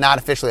not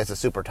officially as a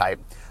super type.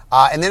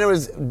 And then it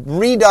was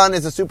redone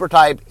as a super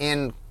type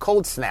in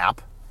Cold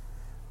Snap.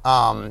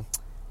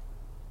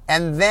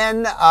 And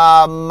then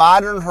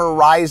Modern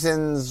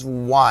Horizons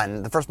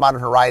 1, the first Modern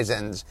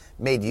Horizons,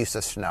 made use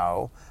of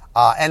Snow.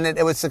 And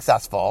it was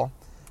successful.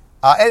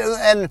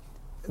 And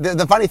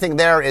the funny thing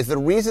there is the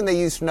reason they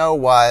used Snow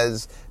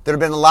was there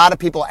have been a lot of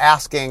people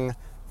asking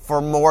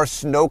for more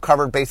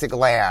snow-covered basic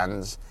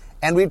lands.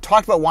 And we've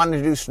talked about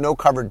wanting to do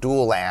snow-covered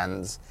dual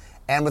lands.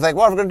 And we're like,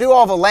 well, if we're going to do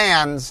all the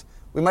lands,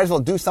 we might as well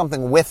do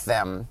something with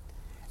them.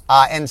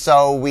 And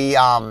so we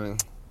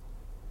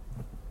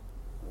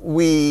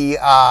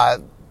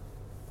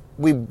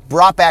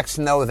brought back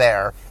Snow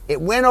there.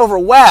 It went over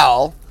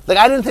well. Like,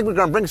 I didn't think we were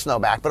going to bring Snow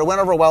back, but it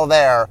went over well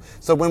there.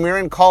 So when we were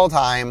in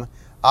Kaldheim,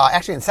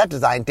 actually in set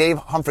design, Dave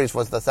Humphreys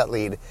was the set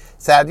lead,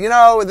 said,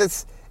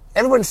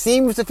 everyone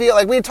seems to feel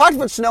like we had talked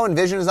about Snow in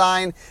Vision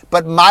Design,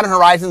 but Modern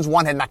Horizons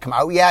 1 had not come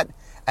out yet.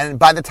 And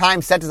by the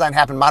time set design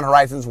happened, Modern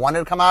Horizons 1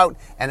 had come out,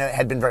 and it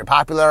had been very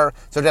popular.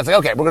 So Jeff's like,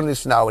 okay, we're going to do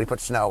Snow. And he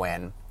put Snow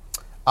in.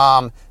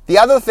 The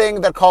other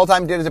thing that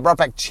Kaldheim did is it brought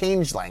back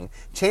Changeling.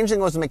 Changeling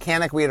was a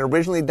mechanic we had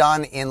originally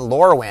done in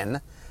Lorwyn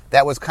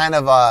that was kind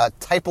of a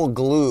typal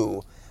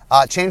glue.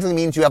 Changeling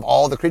means you have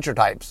all the creature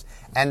types.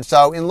 And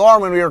so in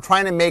Lorwyn, we were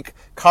trying to make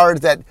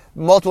cards that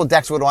multiple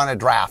decks would want to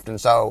draft.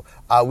 And so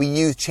we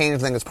used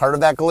Changeling as part of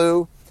that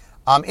glue.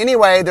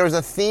 Anyway, there's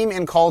a theme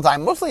in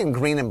Kaldheim, mostly in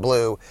green and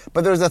blue,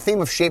 but there's a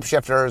theme of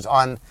shapeshifters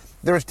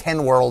there's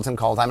 10 worlds in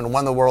Kaldheim, and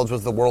one of the worlds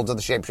was the worlds of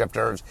the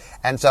shapeshifters.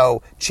 And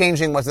so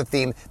Changing was the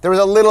theme. There was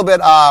a little bit,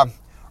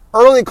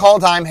 early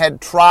Kaldheim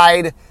had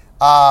tried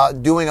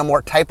doing a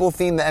more typal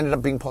theme that ended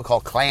up being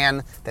called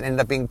Clan, that ended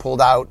up being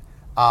pulled out.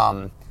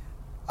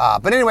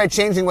 But anyway,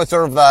 Changing was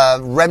sort of the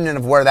remnant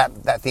of where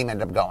that theme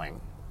ended up going.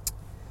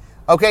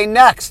 Okay,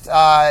 next,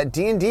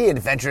 D&D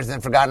Adventures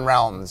in Forgotten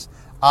Realms.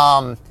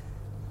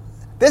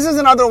 This is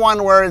another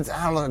one where it's,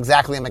 I don't know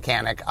exactly a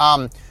mechanic.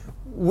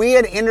 We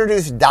had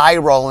introduced die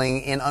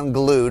rolling in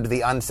Unglued,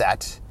 the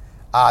unset.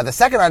 The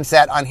second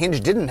unset,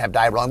 Unhinged, didn't have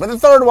die rolling, but the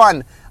third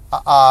one,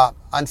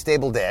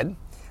 Unstable, did.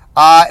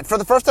 For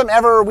the first time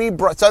ever,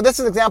 so this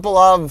is an example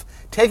of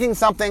taking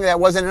something that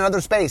was in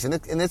another space,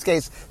 in this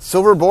case,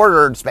 silver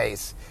bordered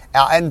space,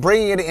 and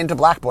bringing it into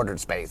black bordered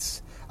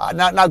space.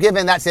 Now,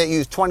 given that set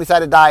used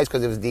 20-sided dice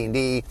because it was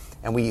D&D,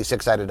 and we used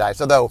 6-sided dice,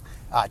 although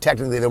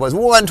technically there was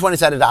one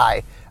 20-sided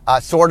die,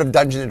 Sword of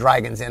Dungeons &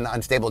 Dragons in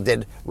Unstable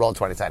did roll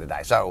 20-sided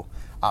die. So,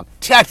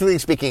 technically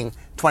speaking,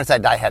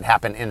 20-sided die had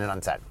happened in an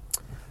unset.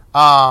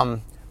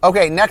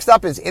 Okay, next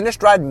up is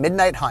Innistrad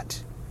Midnight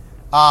Hunt.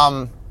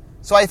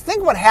 So I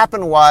think what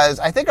happened was,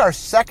 I think our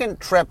second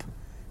trip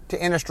to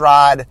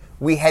Innistrad,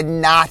 we had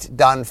not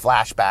done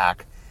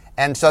Flashback.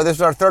 And so this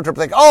was our third trip,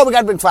 like, oh, we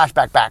got to bring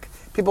Flashback back.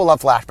 People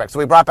love Flashback. So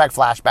we brought back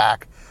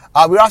Flashback.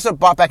 We also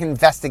brought back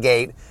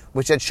Investigate,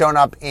 which had shown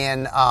up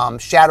in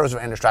Shadows of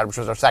Innistrad, which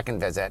was our second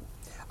visit.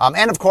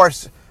 And of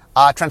course,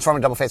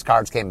 Transforming Double-Face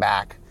cards came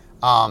back.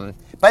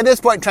 By this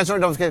point,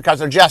 Transforming Double-Face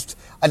cards are just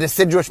a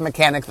deciduous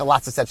mechanic that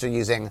lots of sets are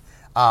using.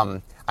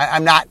 I'm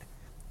not...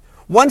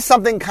 Once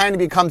something kind of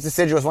becomes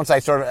deciduous, once I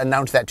sort of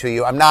announce that to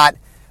you, I'm not...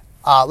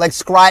 like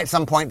Scry at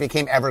some point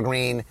became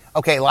evergreen.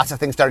 Okay, lots of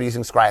things started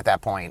using Scry at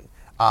that point.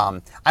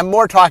 I'm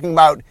more talking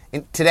about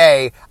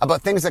today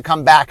about things that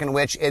come back in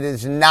which it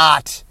is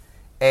not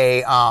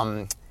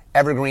a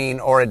evergreen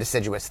or a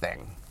deciduous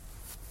thing.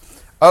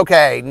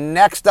 Okay,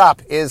 next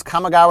up is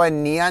Kamigawa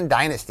Neon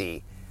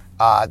Dynasty.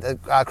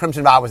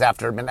 Crimson Vow was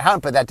after Midnight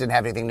Hunt, but that didn't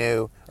have anything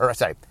new.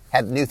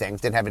 Had new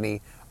things, didn't have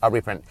any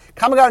reprint.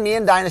 Kamigawa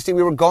Neon Dynasty,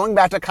 we were going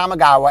back to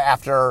Kamigawa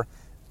after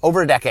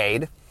over a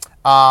decade.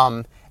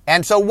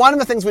 And so one of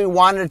the things we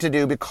wanted to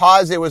do,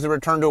 because it was a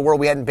return to a world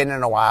we hadn't been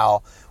in a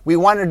while, we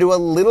wanted to do a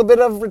little bit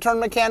of return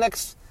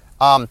mechanics.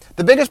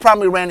 The biggest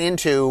problem we ran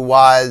into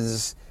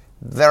was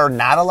there are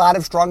not a lot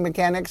of strong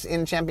mechanics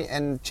in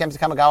Champions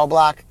Kamigawa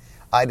block.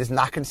 It is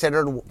not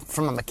considered,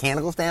 from a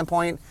mechanical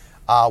standpoint,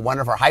 one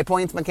of our high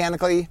points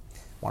mechanically,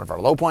 one of our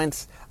low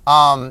points.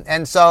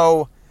 And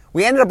so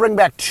we ended up bringing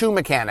back two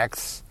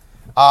mechanics.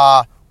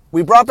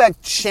 We brought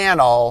back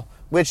Channel,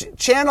 which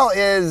Channel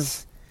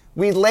is...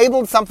 We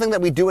labeled something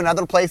that we do in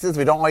other places.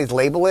 We don't always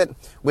label it,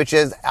 which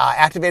is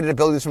activated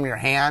abilities from your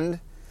hand.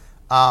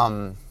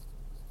 The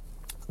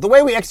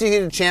way we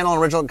executed Channel in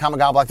original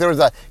Kamigawa block, there was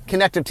a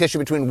connective tissue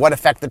between what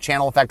effect the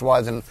Channel effect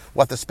was and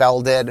what the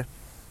spell did.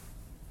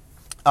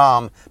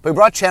 But we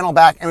brought Channel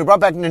back, and we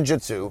brought back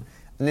Ninjutsu.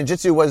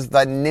 Ninjutsu was the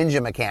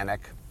ninja mechanic.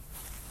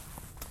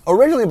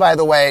 Originally, by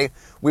the way,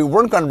 we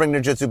weren't going to bring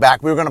Ninjutsu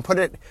back. We were going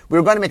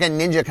to make a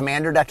Ninja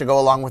Commander deck to go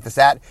along with the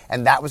set,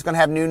 and that was going to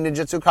have new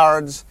Ninjutsu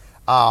cards.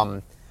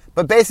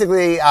 But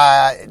basically,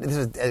 this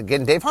is,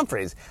 again, Dave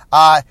Humphreys.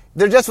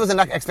 There just was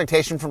enough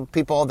expectation from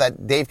people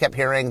that Dave kept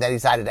hearing that he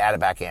decided to add it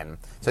back in.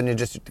 So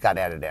Ninjutsu got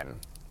added in.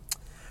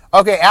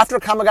 Okay, after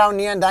Kamigawa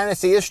Neon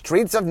Dynasty is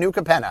Streets of New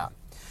Capenna.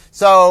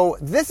 So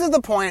this is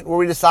the point where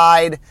we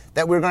decide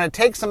that we're going to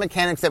take some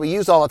mechanics that we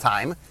use all the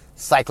time,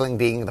 cycling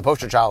being the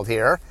poster child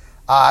here,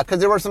 because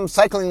there were some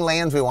cycling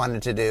lands we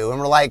wanted to do, and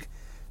we're like,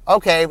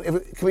 okay,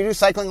 can we do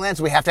cycling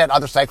lands? We have to add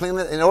other cycling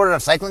lands. In order to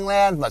have cycling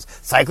lands, must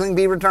cycling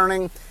be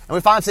returning? And we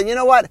finally said, you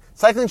know what?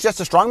 Cycling's just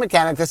a strong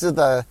mechanic. This is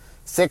the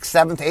 6th,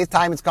 7th, 8th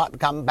time it's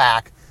come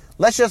back.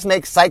 Let's just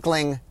make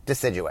cycling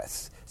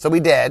deciduous. So we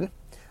did.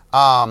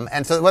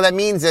 And so what that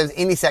means is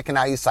any set can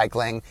now use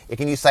cycling. It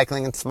can use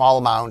cycling in small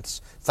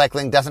amounts.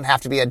 Cycling doesn't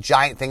have to be a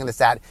giant thing in the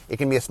set. It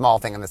can be a small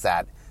thing in the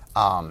set.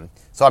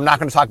 So I'm not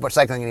going to talk about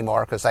cycling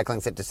anymore because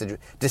cycling's at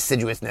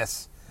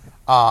deciduousness.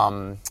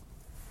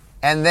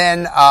 And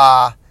then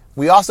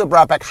we also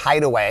brought back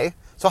Hideaway.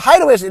 So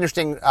Hideaway is an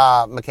interesting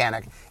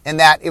mechanic in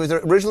that it was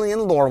originally in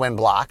Lorwyn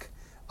block.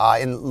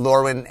 In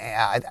Lorwyn,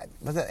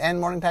 was it and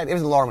Morningtide? It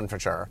was Lorwyn for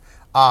sure.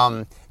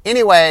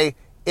 Anyway,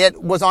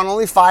 it was on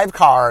only 5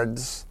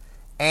 cards,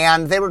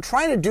 and they were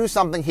trying to do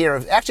something here. It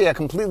was actually a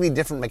completely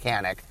different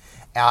mechanic,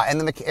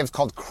 and it was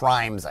called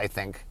Crimes, I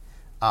think.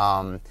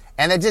 And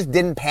it just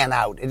didn't pan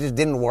out. It just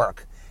didn't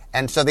work.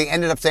 And so they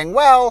ended up saying,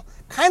 well,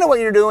 kind of what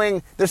you're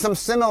doing, there's some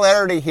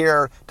similarity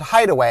here to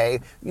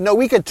Hideaway. You know,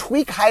 we could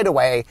tweak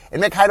Hideaway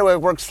and make Hideaway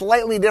work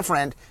slightly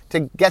different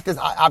to get this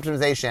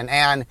optimization,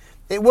 and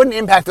it wouldn't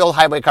impact the old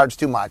Hideaway cards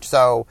too much.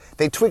 So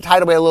they tweaked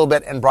Hideaway a little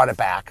bit and brought it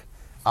back.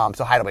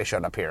 So Hideaway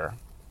showed up here.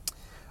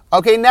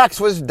 Okay, next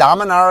was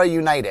Dominaria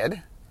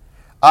United.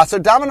 So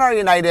Dominaria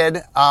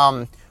United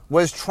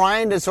was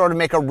trying to sort of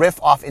make a riff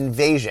off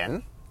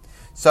Invasion.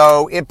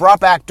 So it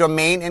brought back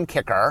Domain and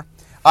Kicker.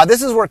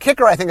 This is where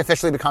Kicker, I think,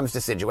 officially becomes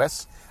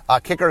deciduous.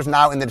 Kicker is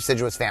now in the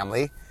deciduous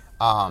family.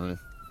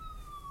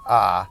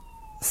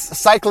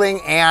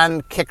 Cycling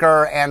and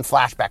Kicker and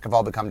Flashback have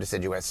all become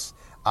deciduous.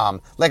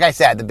 Like I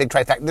said, the big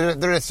trifecta,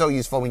 they're just so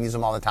useful. We use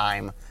them all the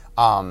time.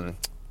 And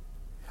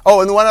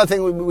the one other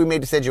thing we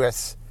made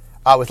deciduous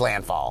was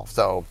Landfall.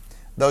 So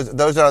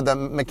those are the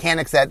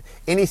mechanics that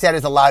any set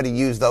is allowed to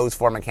use those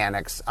for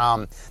mechanics.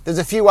 There's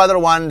a few other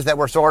ones that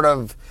were sort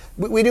of...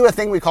 We do a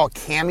thing we call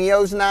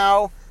cameos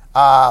now,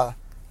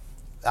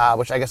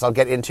 which I guess I'll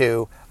get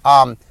into.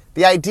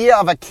 The idea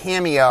of a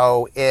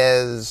cameo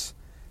is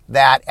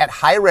that at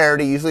high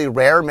rarity, usually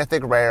rare,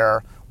 mythic,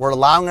 rare, we're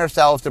allowing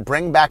ourselves to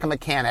bring back a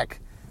mechanic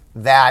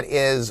that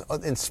is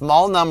in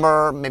small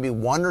number, maybe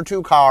 1 or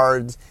 2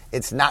 cards.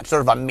 It's not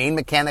sort of a main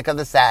mechanic of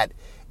the set.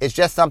 It's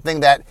just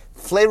something that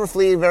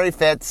flavorfully very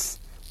fits.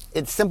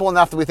 It's simple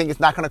enough that we think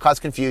it's not going to cause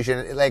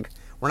confusion.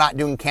 We're not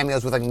doing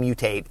cameos with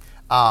Mutate.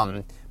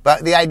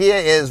 But the idea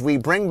is we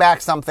bring back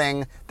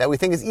something that we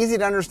think is easy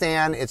to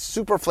understand, it's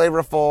super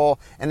flavorful,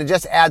 and it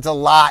just adds a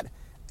lot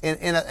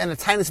in a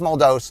tiny small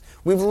dose.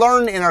 We've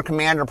learned in our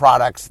Commander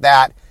products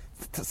that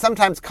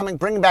sometimes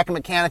bringing back a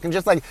mechanic and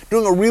just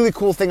doing a really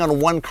cool thing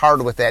on one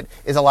card with it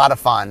is a lot of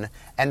fun.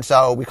 And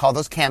so we call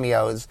those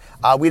cameos.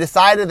 We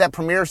decided that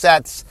Premier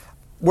sets,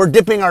 we're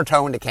dipping our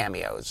toe into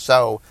cameos.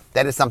 So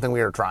that is something we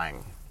are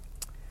trying.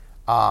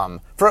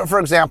 For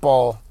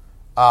example,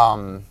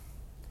 and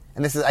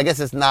this is, I guess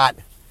it's not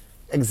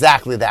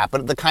exactly that,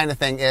 but the kind of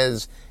thing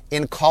is,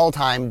 in Call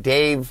Time,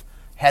 Dave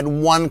had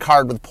 1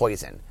 card with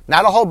poison.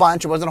 Not a whole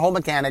bunch, it wasn't a whole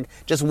mechanic,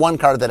 just 1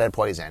 card that had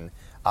poison.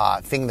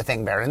 Thing the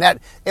Thing Bear. And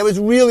that, it was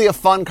really a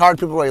fun card,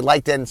 people really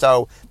liked it, and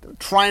so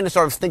trying to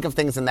sort of think of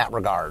things in that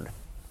regard.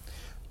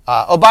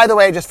 By the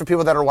way, just for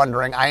people that are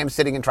wondering, I am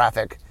sitting in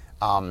traffic.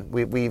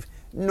 We've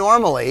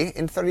normally,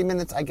 in 30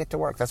 minutes, I get to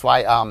work. That's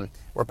why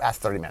we're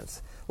past 30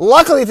 minutes.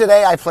 Luckily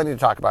today, I have plenty to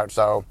talk about,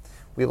 so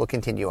we will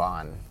continue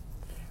on.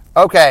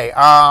 Okay,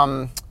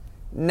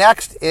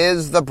 next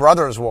is the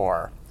Brothers'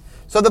 War.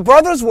 So the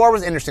Brothers' War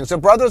was interesting. So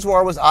Brothers'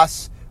 War was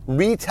us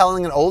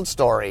retelling an old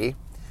story.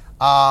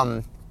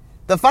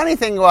 The funny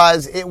thing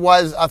was, it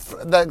was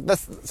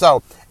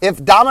so if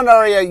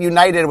Dominaria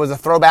United was a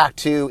throwback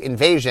to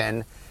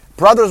Invasion,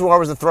 Brothers War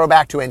was a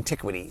throwback to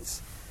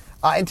Antiquities.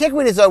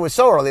 Antiquities, though, was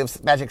so early, it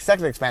was Magic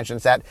Second expansion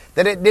set,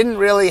 that it didn't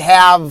really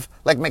have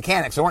like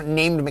mechanics. There weren't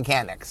named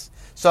mechanics.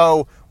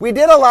 So we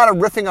did a lot of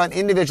riffing on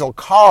individual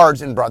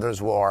cards in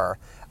Brothers War,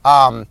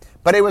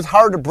 but it was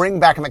hard to bring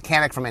back a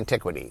mechanic from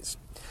Antiquities.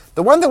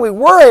 The one thing we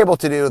were able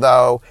to do,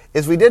 though,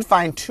 is we did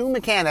find two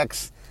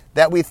mechanics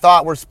that we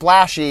thought were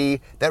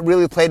splashy that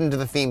really played into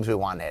the themes we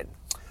wanted.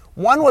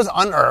 One was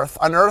Unearth.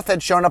 Unearth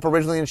had shown up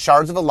originally in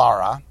Shards of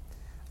Alara.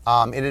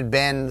 It had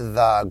been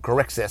the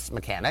Grixis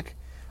mechanic.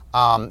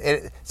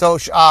 Unearth,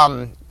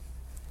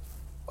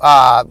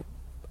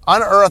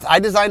 I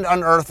designed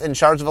Unearth in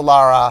Shards of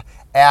Alara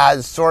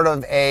as sort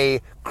of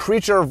a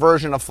creature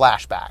version of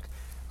Flashback.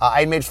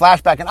 I made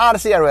Flashback in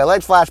Odyssey. I really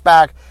liked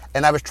Flashback,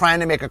 and I was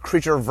trying to make a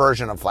creature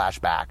version of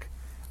Flashback.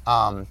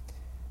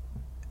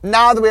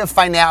 Now that we have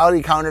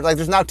finality counters, like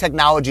there's now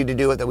technology to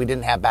do it that we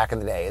didn't have back in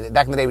the day.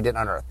 Back in the day, we did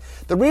Unearth.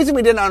 The reason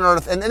we did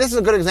Unearth, and this is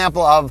a good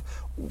example of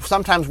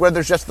sometimes where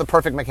there's just the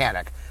perfect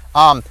mechanic.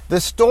 The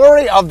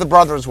story of the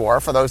Brothers War,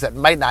 for those that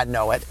might not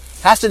know it,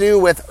 has to do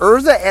with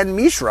Urza and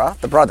Mishra,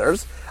 the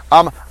brothers,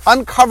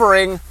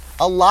 uncovering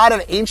a lot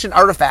of ancient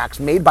artifacts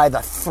made by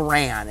the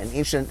Thran, an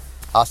ancient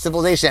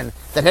civilization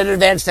that had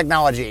advanced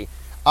technology.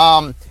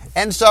 And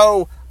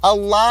so a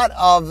lot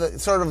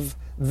of sort of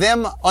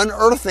them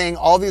unearthing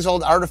all these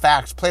old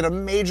artifacts played a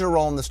major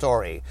role in the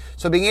story.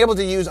 So being able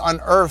to use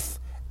Unearth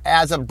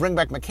as a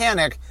bring-back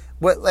mechanic,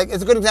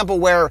 it's a good example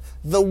where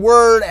the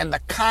word and the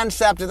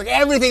concept, like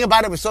everything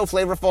about it was so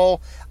flavorful.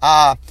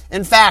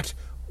 In fact,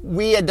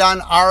 we had done,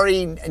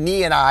 Ari,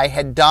 Nee, and I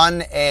had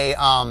done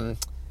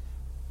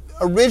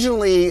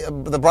originally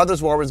the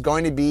Brothers War was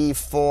going to be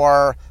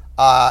for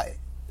a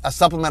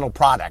supplemental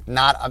product,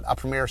 not a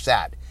premiere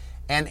set.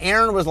 And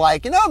Aaron was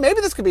like,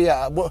 maybe this could be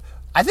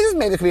I think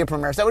maybe it could be a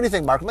premiere set. What do you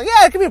think, Mark? I'm like,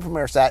 yeah, it could be a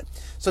premiere set.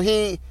 So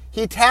he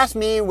tasked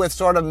me with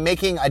sort of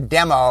making a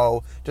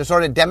demo to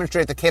sort of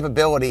demonstrate the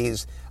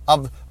capabilities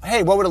of,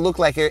 hey, what would it look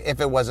like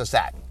if it was a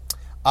set?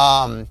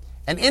 And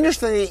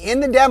interestingly,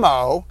 in the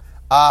demo,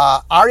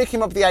 Ari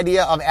came up with the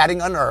idea of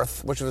adding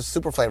Unearth, which was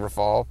super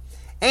flavorful.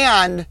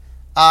 And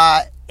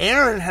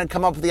Aaron had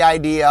come up with the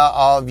idea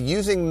of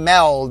using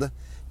Meld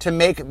to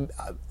make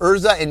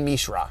Urza and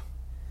Mishra.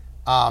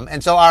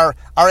 And so our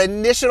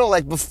initial,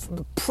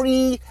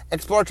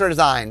 pre-exploratory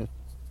design,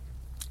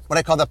 what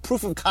I call the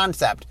proof of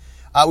concept,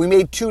 we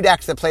made two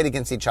decks that played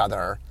against each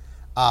other.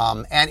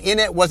 And in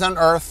it was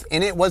Unearth,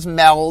 in it was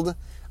Meld.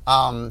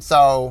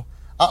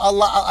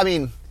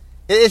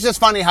 It's just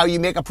funny how you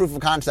make a proof of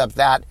concept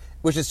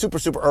which is super,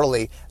 super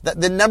early.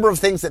 The number of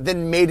things that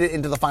then made it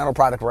into the final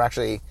product were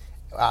actually,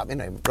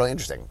 really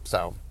interesting.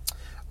 So,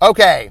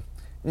 okay.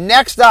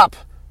 Next up,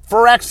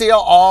 Phyrexia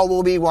All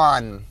Will Be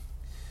One.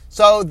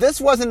 So this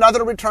was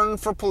another return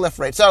for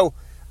Proliferate. So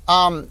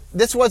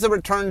this was a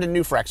return to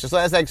New Phyrexia. So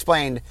as I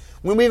explained,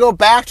 when we go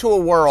back to a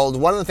world,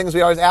 one of the things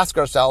we always ask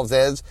ourselves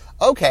is,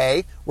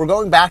 okay, we're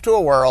going back to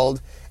a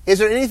world. Is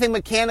there anything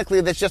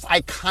mechanically that's just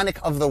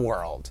iconic of the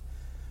world?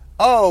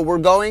 Oh, we're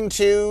going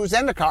to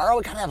Zendikar.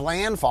 We got to have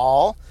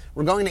Landfall.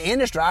 We're going to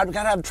Innistrad. We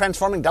got to have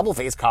transforming double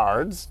face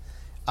cards.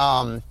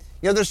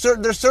 There's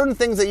certain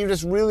things that you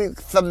just really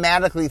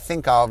thematically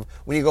think of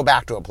when you go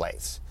back to a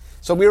place.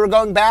 So we were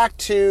going back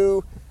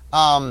to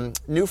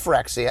New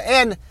Phyrexia,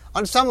 and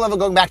on some level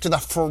going back to the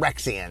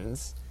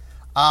Phyrexians.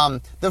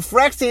 The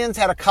Phyrexians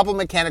had a couple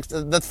mechanics.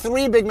 The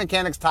three big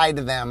mechanics tied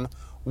to them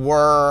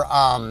were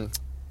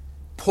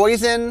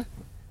Poison,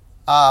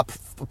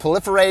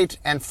 Proliferate,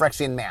 and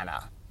Phyrexian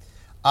Mana.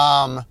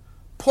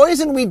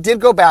 Poison we did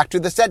go back to.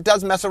 The set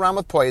does mess around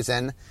with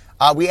Poison.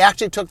 We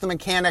actually took the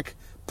mechanic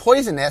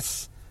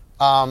Poisonous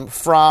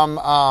from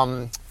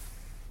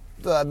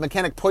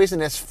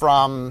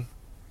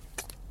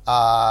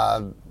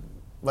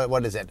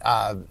what is it?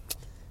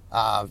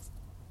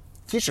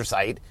 Future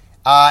Sight,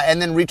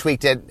 and then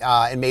retweaked it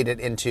and made it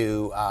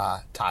into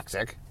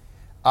Toxic.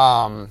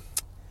 And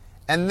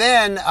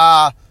then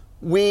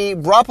we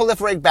brought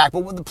Proliferate back,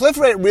 but the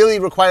Proliferate really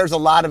requires a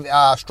lot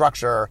of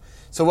structure.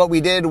 So what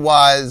we did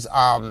was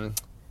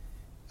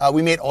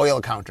we made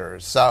oil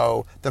counters.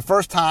 So the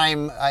first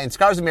time in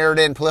Scars of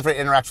Mirrodin, Proliferate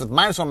interacts with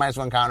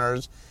 -1/-1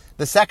 counters.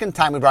 The second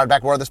time we brought it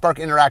back, where the Spark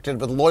interacted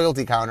with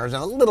loyalty counters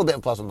and a little bit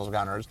of +1/+1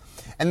 counters.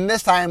 And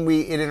this time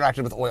it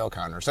interacted with oil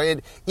counters. So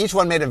each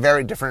one made a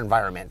very different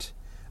environment.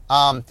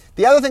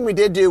 The other thing we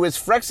did do is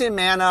Phyrexian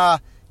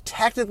Mana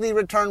technically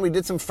returned. We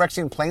did some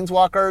Phyrexian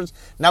Planeswalkers.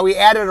 Now we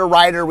added a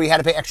rider. We had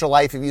to pay extra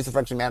life if you use the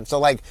Phyrexian Mana. So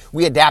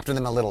we adapted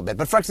them a little bit.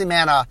 But Phyrexian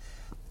Mana,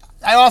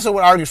 I also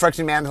would argue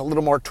Phyrexian Mana is a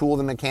little more tool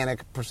than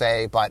mechanic per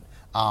se, but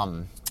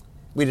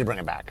we did bring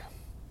it back.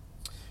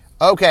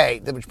 Okay,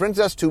 which brings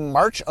us to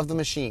March of the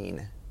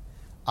Machine.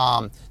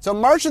 So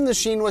March of the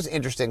Machine was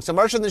interesting. So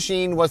March of the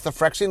Machine was the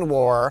Phyrexian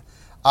War.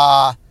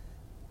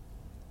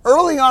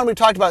 Early on, we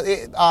talked about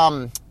it.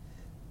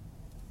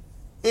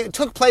 It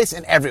took place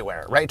in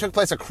everywhere, right? It took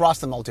place across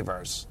the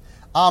multiverse.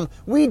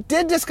 We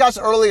did discuss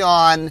early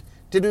on,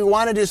 did we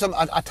want to do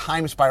a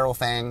time spiral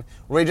thing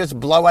where we just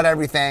blow out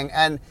everything?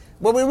 And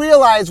what we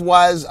realized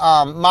was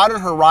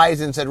Modern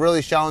Horizons had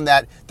really shown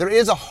that there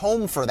is a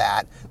home for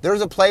that.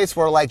 There's a place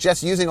where like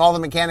just using all the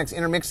mechanics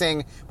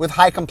intermixing with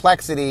high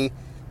complexity,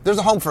 there's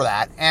a home for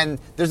that. And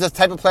there's this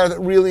type of player that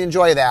really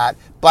enjoy that.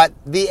 But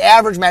the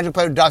average Magic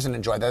player doesn't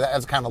enjoy that.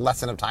 That's kind of a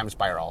lesson of time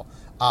spiral.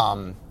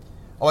 I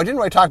didn't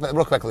really talk about it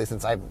real quickly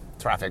since I have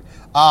traffic.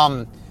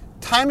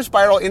 Time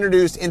Spiral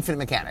introduced infinite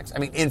mechanics.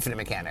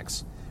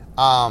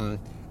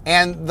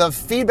 And the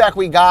feedback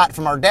we got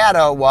from our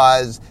data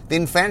was the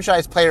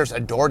enfranchised players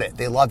adored it.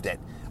 They loved it.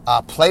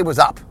 Play was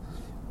up.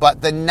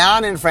 But the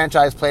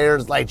non-enfranchised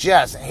players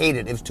just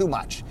hated it. It was too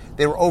much.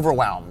 They were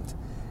overwhelmed.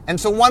 And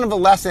so one of the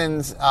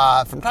lessons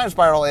from Time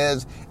Spiral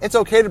is it's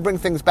okay to bring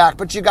things back,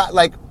 but you got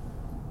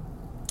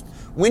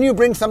when you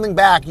bring something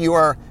back,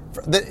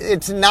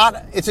 it's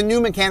a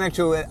new mechanic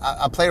to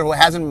a player who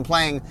hasn't been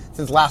playing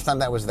since last time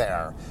that was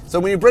there. So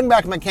when you bring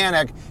back a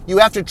mechanic, you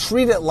have to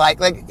treat it like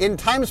in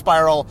Time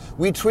Spiral,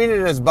 we treated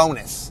it as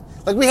bonus.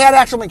 We had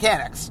actual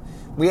mechanics.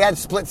 We had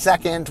split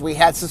second, we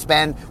had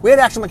suspend, we had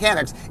actual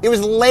mechanics. It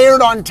was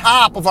layered on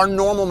top of our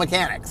normal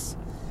mechanics.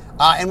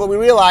 And what we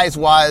realized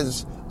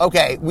was,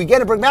 okay, we get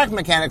to bring back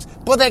mechanics,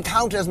 but they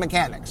count as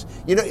mechanics.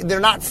 They're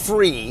not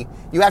free.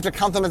 You have to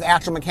count them as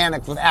actual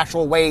mechanics with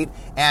actual weight,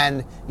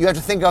 and you have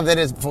to think of it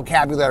as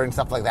vocabulary and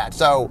stuff like that.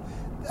 So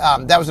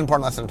that was an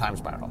important lesson in Time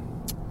Spiral.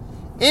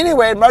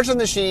 Anyway, March of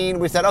the Machine,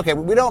 we said, okay,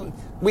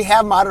 we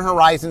have Modern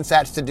Horizon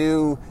sets to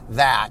do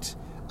that.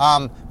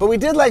 But we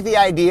did like the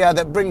idea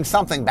that bringing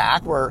something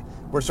back, we're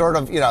sort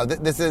of,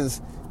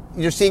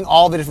 you're seeing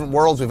all the different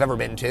worlds we've ever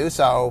been to.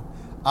 So,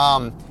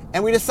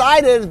 and we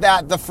decided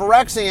that the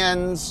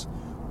Phyrexians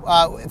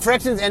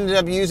ended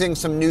up using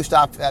some new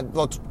stuff.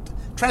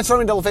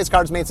 Transforming double face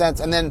cards made sense,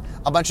 and then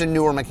a bunch of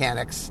newer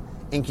mechanics,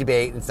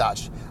 incubate and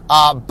such.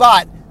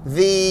 But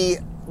the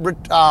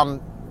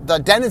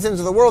denizens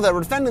of the world that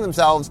were defending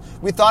themselves,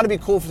 we thought it'd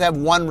be cool to have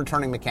one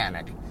returning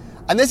mechanic.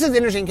 And this is an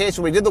interesting case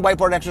where we did the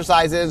whiteboard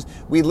exercises,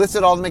 we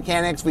listed all the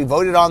mechanics, we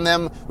voted on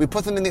them, we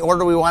put them in the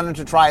order we wanted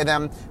to try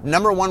them.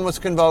 Number one was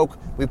Convoke.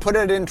 We put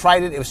it in,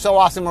 tried it. It was so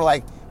awesome. We're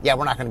like, yeah,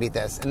 we're not going to beat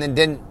this. And then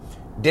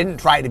didn't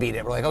try to beat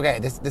it. We're like, okay,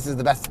 this is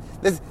the best.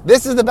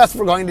 This is the best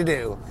we're going to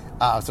do.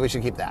 So we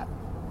should keep that.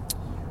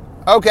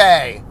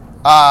 Okay.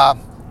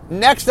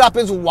 Next up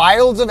is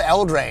Wilds of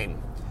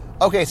Eldraine.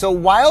 Okay, so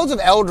Wilds of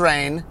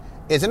Eldraine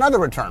is another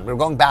return. We're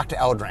going back to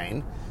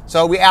Eldraine.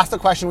 So we asked the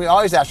question we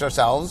always ask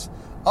ourselves,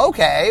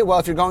 okay, well,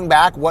 if you're going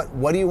back,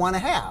 what do you want to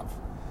have?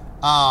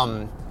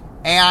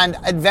 And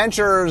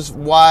Adventures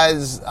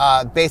was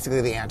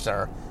basically the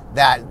answer.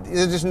 That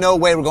there's just no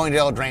way we're going to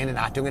Eldraine and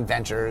not doing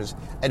Adventures.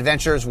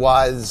 Adventures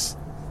was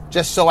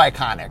just so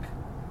iconic.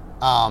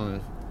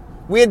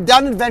 We had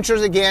done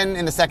Adventures again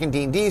in the second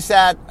D&D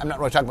set. I'm not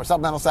really talking about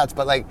supplemental sets,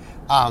 but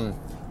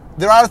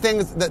there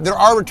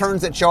are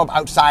returns that show up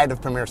outside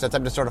of Premier sets.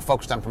 I'm just sort of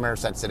focused on Premier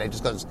sets today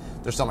just because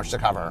there's so much to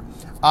cover.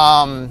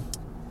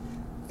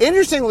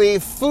 Interestingly,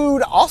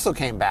 food also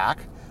came back.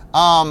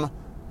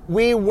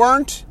 We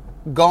weren't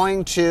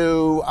going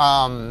to...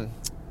 I'm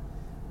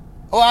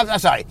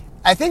sorry.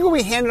 I think when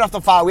we handed off the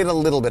file, we had a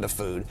little bit of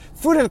food.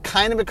 Food had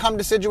kind of become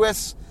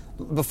deciduous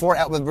before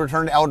with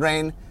Return to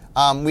Eldraine.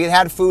 We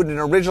had food in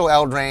original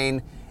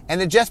Eldraine, and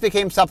it just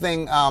became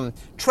something...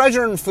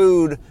 treasure and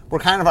food were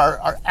kind of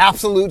our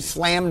absolute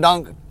slam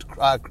dunk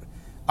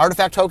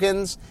artifact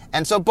tokens.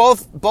 And so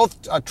both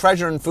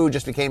treasure and food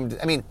just became...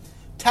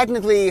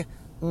 technically,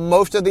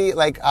 most of the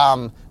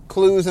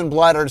clues and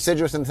blood are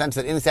deciduous in the sense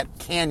that any set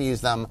can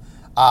use them.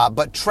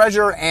 But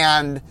treasure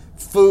and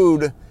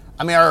food,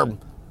 are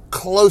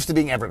close to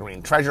being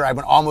evergreen. Treasure, I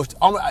went almost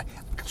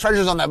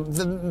treasure's on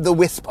the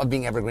wisp of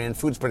being evergreen, and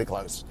food's pretty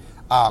close.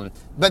 But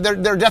they're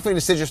definitely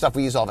deciduous stuff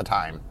we use all the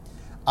time.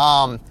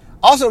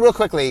 Also, real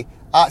quickly,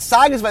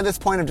 sagas by this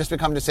point have just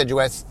become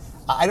deciduous.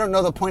 I don't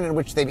know the point at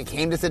which they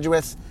became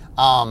deciduous.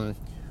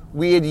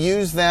 We had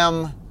used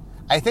them.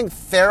 I think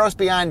Theros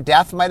Beyond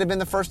Death might have been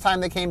the first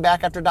time they came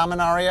back after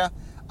Dominaria.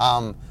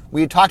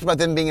 We had talked about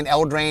them being an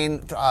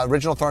Eldraine,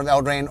 original Throne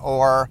of Eldraine,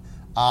 or...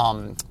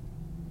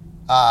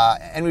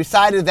 and we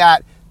decided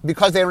that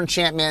because they were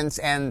enchantments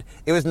and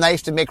it was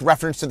nice to make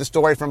reference to the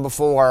story from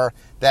before,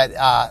 that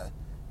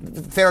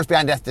Theros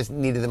Beyond Death just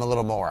needed them a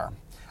little more.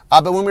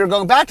 But when we were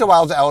going back to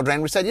Wilds of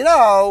Eldraine, we said,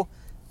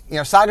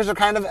 sagas are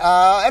kind of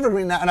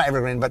evergreen, not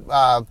evergreen,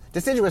 but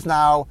deciduous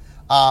now.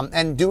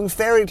 And doing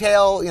fairy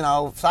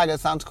tale,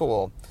 sagas sounds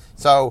cool.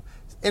 So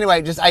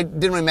anyway, I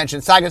didn't really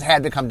mention, sagas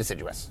had become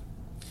deciduous.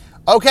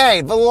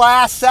 Okay, the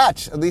last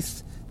set, at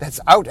least that's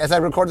out as I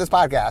record this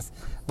podcast,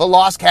 The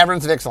Lost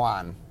Caverns of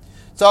Ixalan.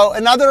 So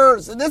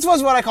this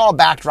was what I call a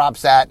backdrop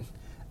set,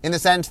 in the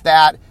sense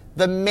that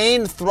the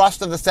main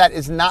thrust of the set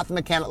is not the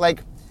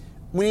mechanic.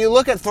 When you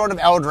look at Throne of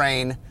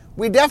Eldraine,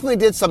 we definitely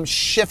did some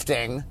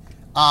shifting.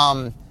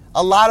 A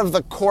lot of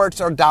the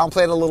courts are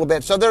downplayed a little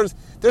bit. So there's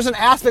an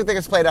aspect that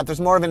gets played up. There's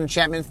more of an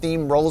enchantment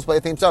theme, roles play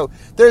theme. So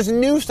there's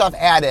new stuff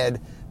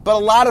added, but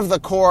a lot of the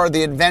core,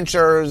 the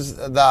adventures,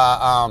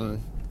 the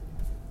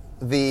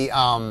the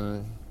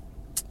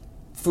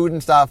food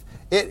and stuff,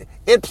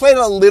 it played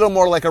a little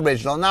more like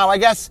original. Now, I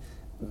guess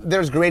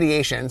there's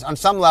gradations. On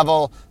some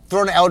level,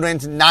 Throne of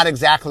Eldraine's not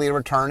exactly a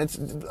return. It's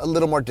a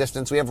little more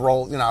distance. We have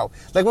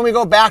like when we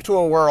go back to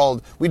a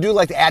world, we do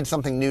like to add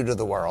something new to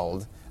the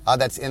world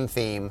that's in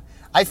theme.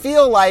 I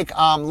feel like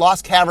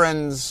Lost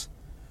Caverns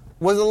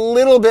was a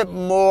little bit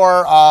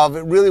more of,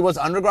 it really was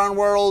Underground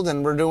World,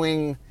 and we're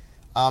doing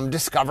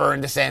Discover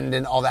and Descend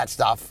and all that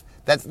stuff.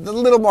 That's a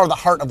little more of the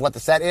heart of what the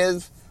set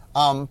is.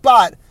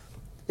 But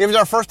it was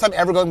our first time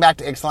ever going back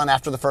to Ixalan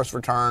after the first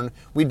return.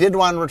 We did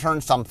want to return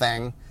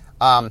something.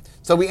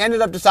 So we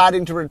ended up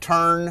deciding to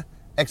return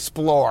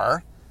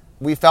Explore.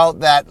 We felt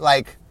that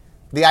like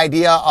the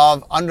idea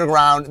of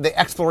Underground, the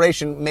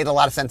exploration made a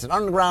lot of sense in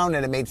Underground,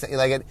 and it made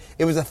like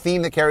it was a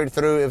theme that carried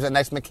through. It was a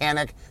nice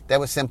mechanic that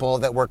was simple,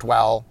 that worked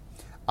well.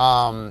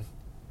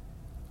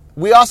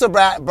 We also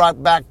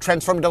brought back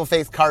Transform Double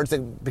Faith cards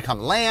that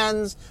become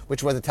lands,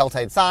 which was a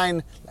Telltale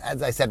sign.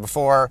 As I said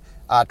before,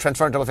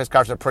 Transform Double Faith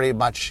cards are pretty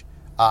much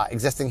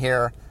existing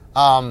here.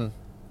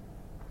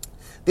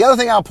 The other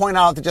thing I'll point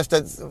out, that just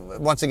to,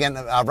 once again,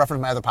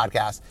 reference my other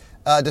podcast,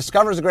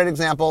 Discover is a great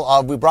example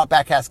of, we brought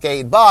back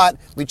Cascade, but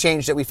we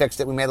changed it, we fixed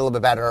it, we made it a little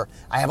bit better.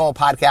 I have a whole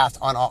podcast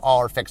on all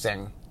our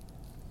fixing.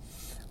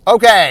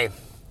 Okay,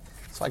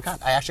 so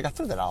I actually got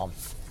through that all.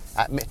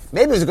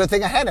 Maybe it was a good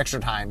thing I had extra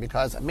time,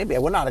 because maybe I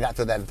would not have got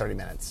through that in 30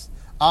 minutes.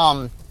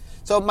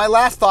 So my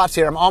last thoughts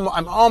here, I'm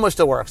almost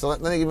to work, so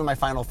let me give you my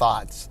final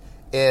thoughts,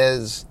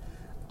 is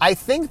I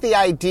think the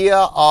idea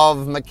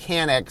of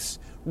mechanics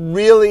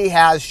really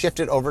has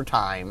shifted over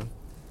time.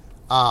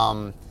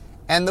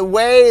 And the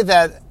way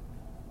that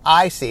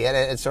I see it,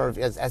 it's sort of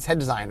as head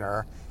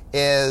designer,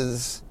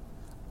 is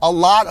a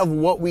lot of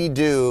what we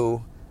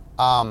do,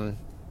 a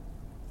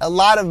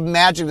lot of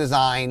Magic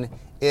design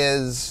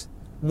is,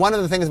 one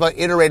of the things about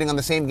iterating on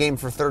the same game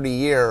for 30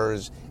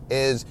 years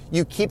is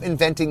you keep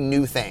inventing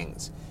new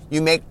things.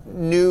 You make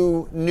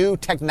new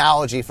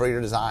technology for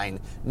your design,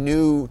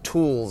 new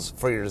tools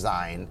for your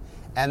design,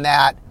 and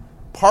that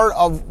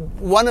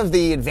one of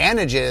the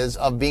advantages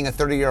of being a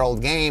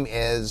 30-year-old game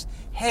is,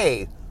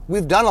 hey,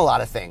 we've done a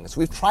lot of things.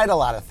 We've tried a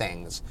lot of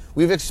things.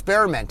 We've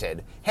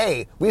experimented.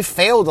 Hey, we've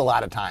failed a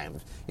lot of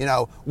times.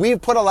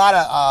 We've put a lot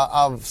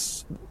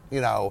of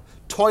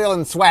toil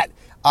and sweat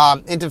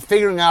into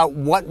figuring out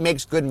what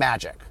makes good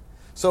Magic.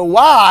 So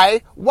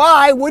why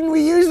wouldn't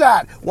we use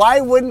that? Why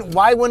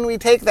wouldn't we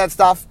take that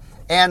stuff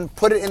and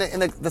put it in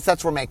the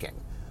sets we're making?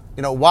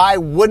 Why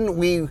wouldn't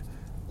we,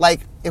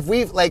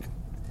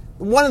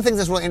 one of the things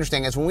that's really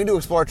interesting is when we do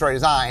exploratory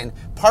design,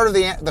 part of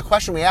the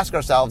question we ask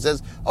ourselves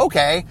is,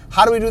 okay,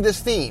 how do we do this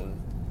theme?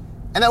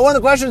 And then one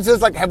of the questions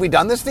is, have we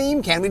done this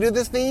theme? Can we do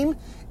this theme?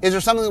 Is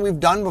there something that we've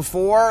done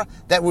before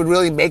that would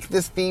really make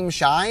this theme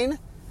shine?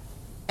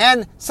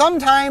 And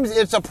sometimes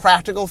it's a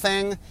practical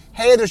thing.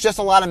 Hey, there's just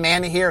a lot of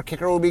mana here.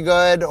 Kicker will be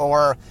good.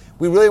 Or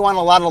we really want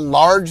a lot of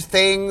large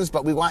things,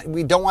 but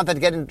we don't want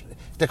that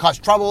to cause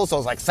trouble.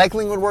 So it's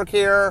cycling would work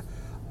here.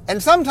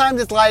 And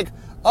sometimes it's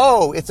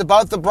it's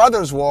about the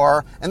Brothers'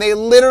 War, and they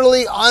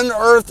literally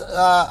unearthed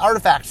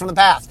artifacts from the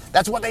past.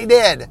 That's what they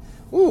did.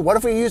 Ooh, what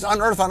if we use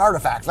unearth on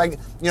artifacts?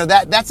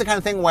 That's the kind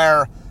of thing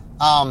where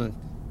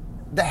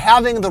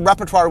having the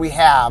repertoire we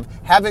have,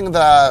 having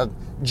the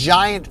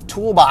giant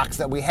toolbox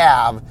that we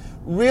have,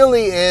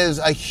 really is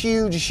a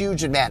huge,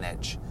 huge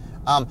advantage.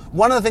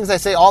 One of the things I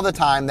say all the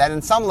time, that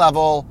in some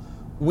level,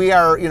 we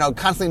are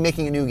constantly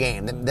making a new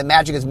game. The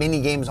Magic is mini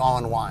games all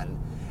in one.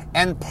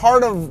 And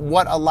part of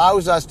what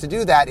allows us to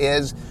do that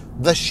is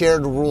the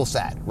shared rule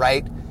set,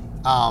 right?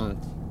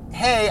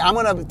 Hey, I'm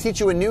going to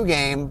teach you a new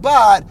game,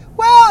 but,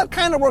 it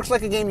kind of works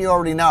like a game you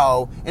already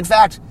know. In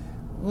fact,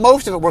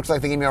 most of it works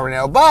like the game you already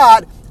know,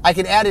 but I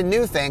can add in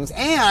new things,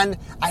 and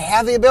I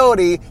have the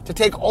ability to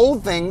take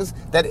old things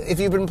that if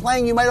you've been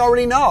playing, you might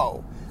already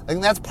know.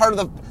 That's part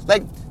of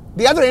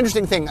the other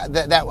interesting thing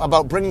that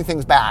about bringing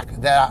things back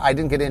that I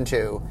didn't get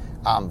into,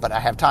 but I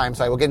have time,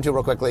 so I will get into it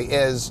real quickly,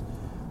 is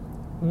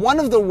one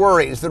of the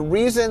worries, the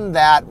reason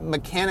that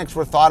mechanics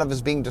were thought of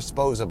as being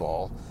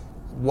disposable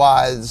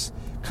was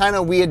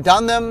we had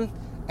done them,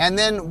 and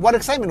then what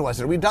excitement was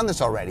there? We've done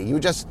this already. You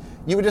would just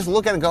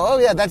look at it and go, oh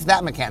yeah, that's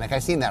that mechanic.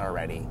 I've seen that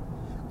already.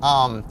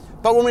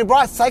 But when we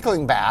brought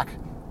cycling back,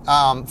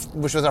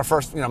 which was our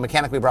first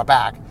mechanic we brought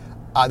back,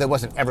 that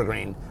wasn't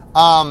evergreen,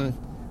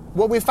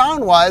 what we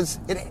found was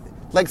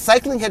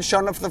cycling had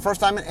shown up for the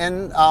first time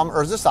in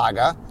Urza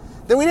Saga.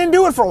 Then we didn't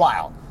do it for a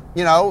while.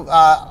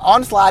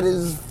 Onslaught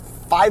is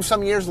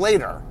 5-some years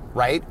later,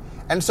 right?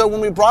 And so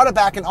when we brought it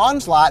back in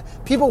Onslaught,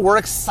 people were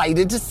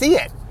excited to see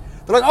it.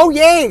 They're like, oh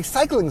yay,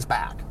 cycling's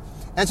back.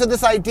 And so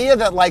this idea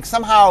that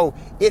somehow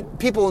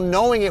people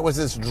knowing it was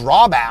this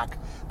drawback,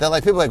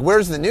 that people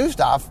where's the new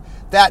stuff,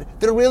 that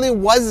there really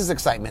was this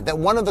excitement, that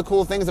one of the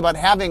cool things about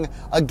having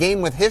a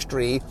game with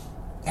history,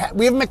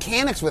 we have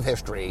mechanics with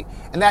history,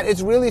 and that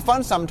it's really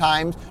fun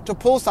sometimes to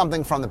pull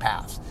something from the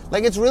past.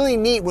 Like, it's really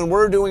neat when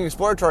we're doing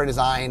exploratory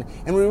design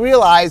and we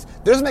realize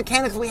there's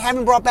mechanics we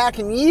haven't brought back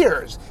in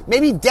years,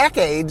 maybe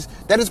decades,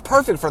 that is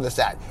perfect for the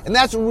set. And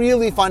that's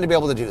really fun to be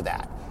able to do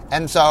that.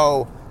 And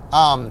so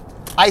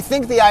I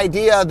think the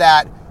idea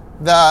that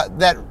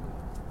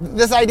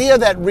this idea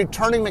that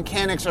returning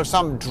mechanics are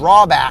some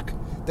drawback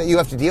that you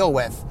have to deal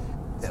with,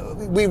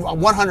 we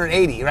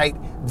 180, right?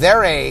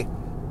 They're a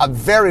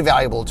very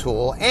valuable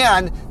tool,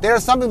 and they're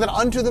something that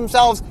unto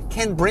themselves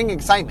can bring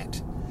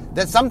excitement.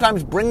 That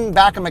sometimes bringing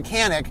back a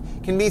mechanic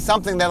can be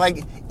something that,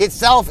 like,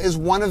 itself is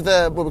one of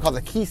the, what we call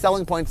the key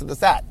selling points of the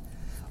set.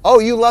 Oh,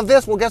 you love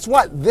this? Well, guess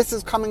what? This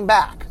is coming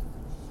back.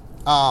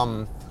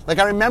 Like,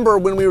 I remember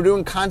when we were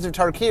doing Khans of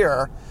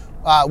Tarkir,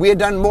 we had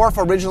done Morph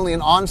originally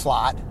in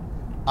Onslaught,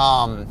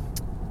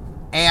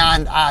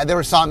 and there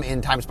were some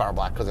in Time Spiral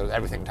Black, because there was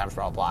everything in Time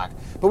Spiral Black.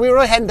 But we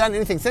really hadn't done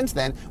anything since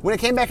then. When it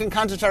came back in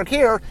Khans of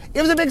Tarkir,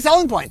 it was a big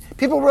selling point.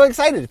 People were really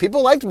excited.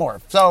 People liked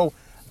Morph. So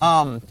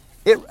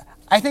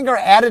I think our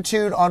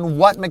attitude on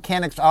what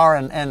mechanics are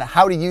and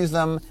how to use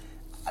them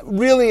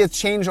really has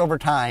changed over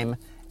time.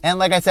 And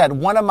like I said,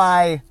 one of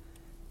my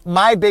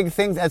big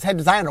things as head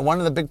designer, one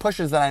of the big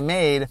pushes that I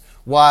made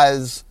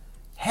was,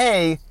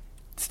 hey,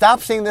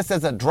 stop seeing this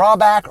as a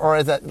drawback or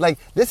as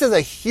this is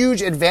a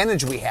huge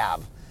advantage we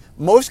have.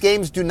 Most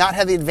games do not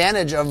have the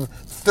advantage of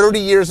 30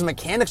 years of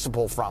mechanics to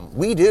pull from.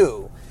 We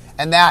do.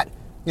 And that,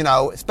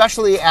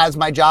 especially as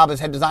my job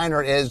as head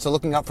designer is to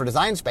looking out for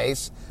design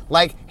space,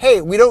 like, hey,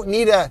 we don't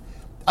need a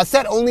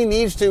set only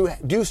needs to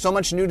do so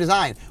much new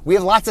design. We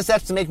have lots of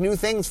sets to make new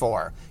things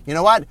for. You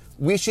know what?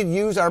 We should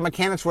use our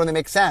mechanics where they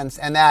make sense,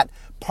 and that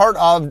part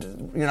of,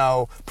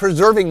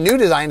 preserving new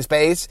design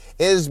space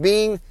is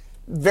being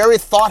very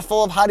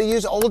thoughtful of how to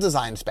use old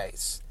design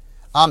space.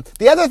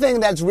 The other thing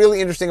that's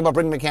really interesting about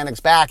bringing mechanics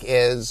back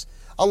is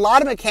a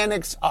lot of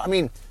mechanics,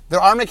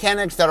 there are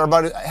mechanics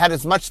that had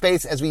as much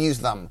space as we use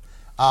them.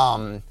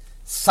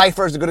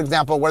 Cypher is a good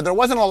example where there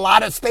wasn't a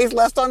lot of space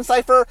left on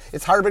Cypher.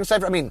 It's hard to bring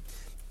Cypher.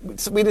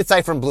 We did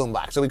Cypher in blue and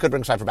black, so we could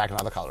bring Cypher back in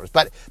other colors.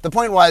 But the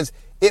point was,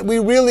 we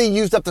really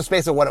used up the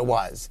space of what it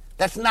was.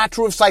 That's not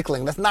true of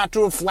cycling. That's not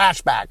true of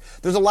flashback.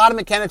 There's a lot of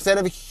mechanics that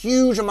have a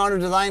huge amount of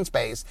design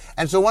space.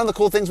 And so one of the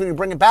cool things when you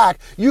bring it back,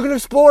 you can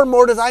explore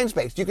more design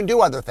space. You can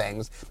do other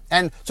things.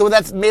 And so what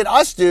that's made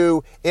us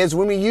do is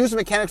when we use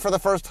mechanics for the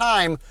first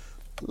time,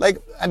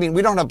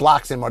 we don't have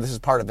blocks anymore. This is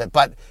part of it.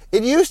 But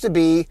it used to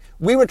be,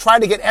 we would try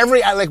to get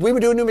we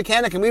would do a new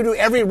mechanic and we would do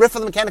every riff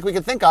of the mechanic we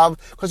could think of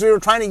because we were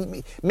trying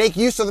to make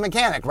use of the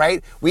mechanic,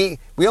 right? We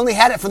only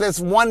had it for this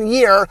 1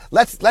 year.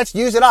 Let's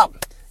use it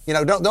up.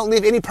 Don't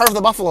leave any part of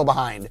the buffalo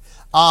behind.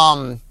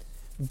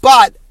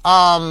 But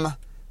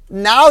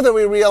now that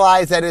we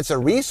realize that it's a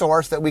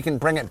resource that we can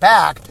bring it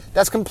back,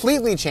 that's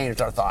completely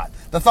changed our thought.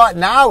 The thought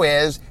now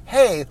is,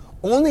 hey,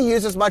 only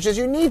use as much as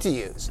you need to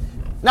use.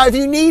 Now, if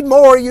you need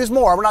more, use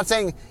more. We're not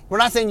saying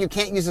you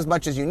can't use as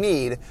much as you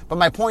need, but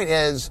my point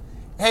is,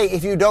 hey,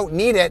 if you don't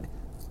need it,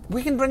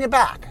 we can bring it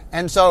back.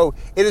 And so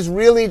it is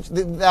really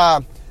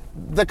the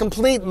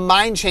complete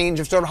mind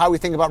change of sort of how we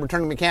think about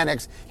returning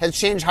mechanics has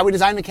changed how we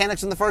design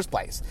mechanics in the first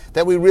place.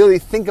 That we really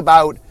think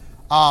about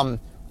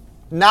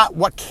not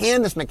what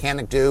can this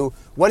mechanic do,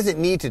 what does it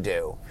need to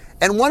do.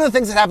 And one of the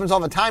things that happens all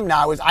the time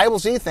now is I will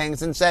see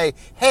things and say,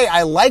 hey,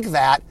 I like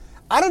that.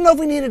 I don't know if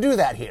we need to do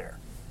that here.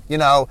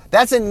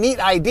 That's a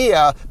neat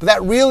idea, but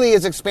that really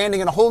is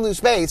expanding in a whole new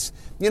space.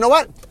 You know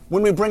what?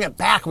 When we bring it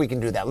back, we can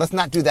do that. Let's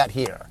not do that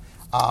here.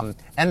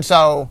 And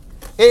so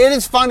it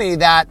is funny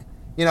that,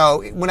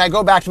 when I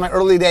go back to my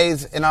early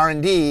days in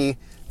R&D,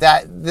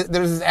 that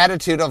there's this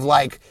attitude of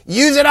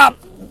use it up,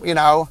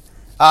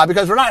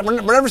 because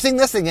we're never seeing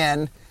this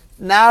again.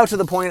 Now to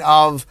the point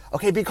of,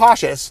 okay, be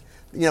cautious.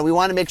 We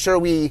want to make sure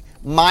we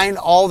mine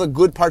all the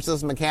good parts of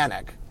this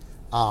mechanic.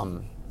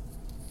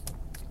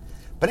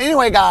 But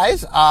anyway,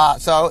 guys,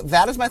 so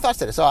that is my thoughts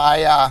today. So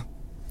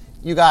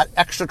you got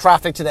extra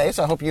traffic today,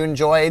 so I hope you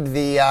enjoyed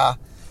the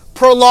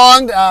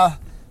prolonged,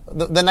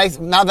 the nice,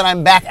 now that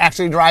I'm back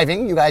actually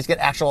driving, you guys get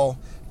actual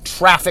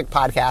traffic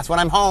podcasts. When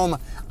I'm home,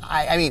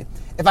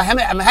 if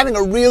I'm having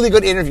a really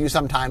good interview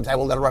sometimes, I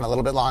will let it run a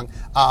little bit long.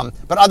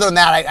 But other than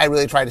that, I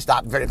really try to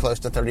stop very close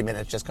to 30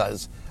 minutes just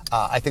because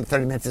I think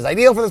 30 minutes is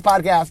ideal for this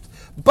podcast.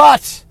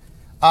 But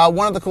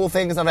one of the cool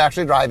things of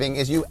actually driving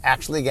is you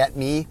actually get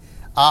me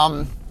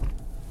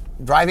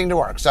driving to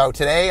work. So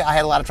today I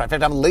had a lot of traffic.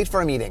 In fact, I'm late for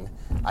a meeting.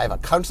 I have a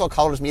Council of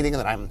Colors meeting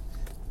that I'm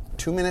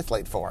 2 minutes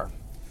late for.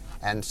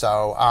 And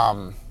so,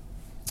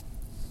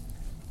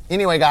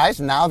 anyway, guys,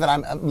 now that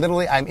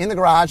I'm in the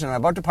garage and I'm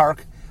about to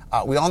park,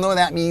 we all know what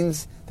that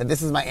means, that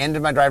this is my end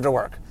of my drive to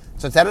work.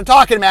 So instead of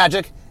talking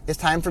magic, it's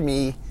time for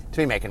me to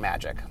be making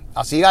magic.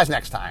 I'll see you guys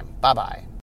next time. Bye-bye.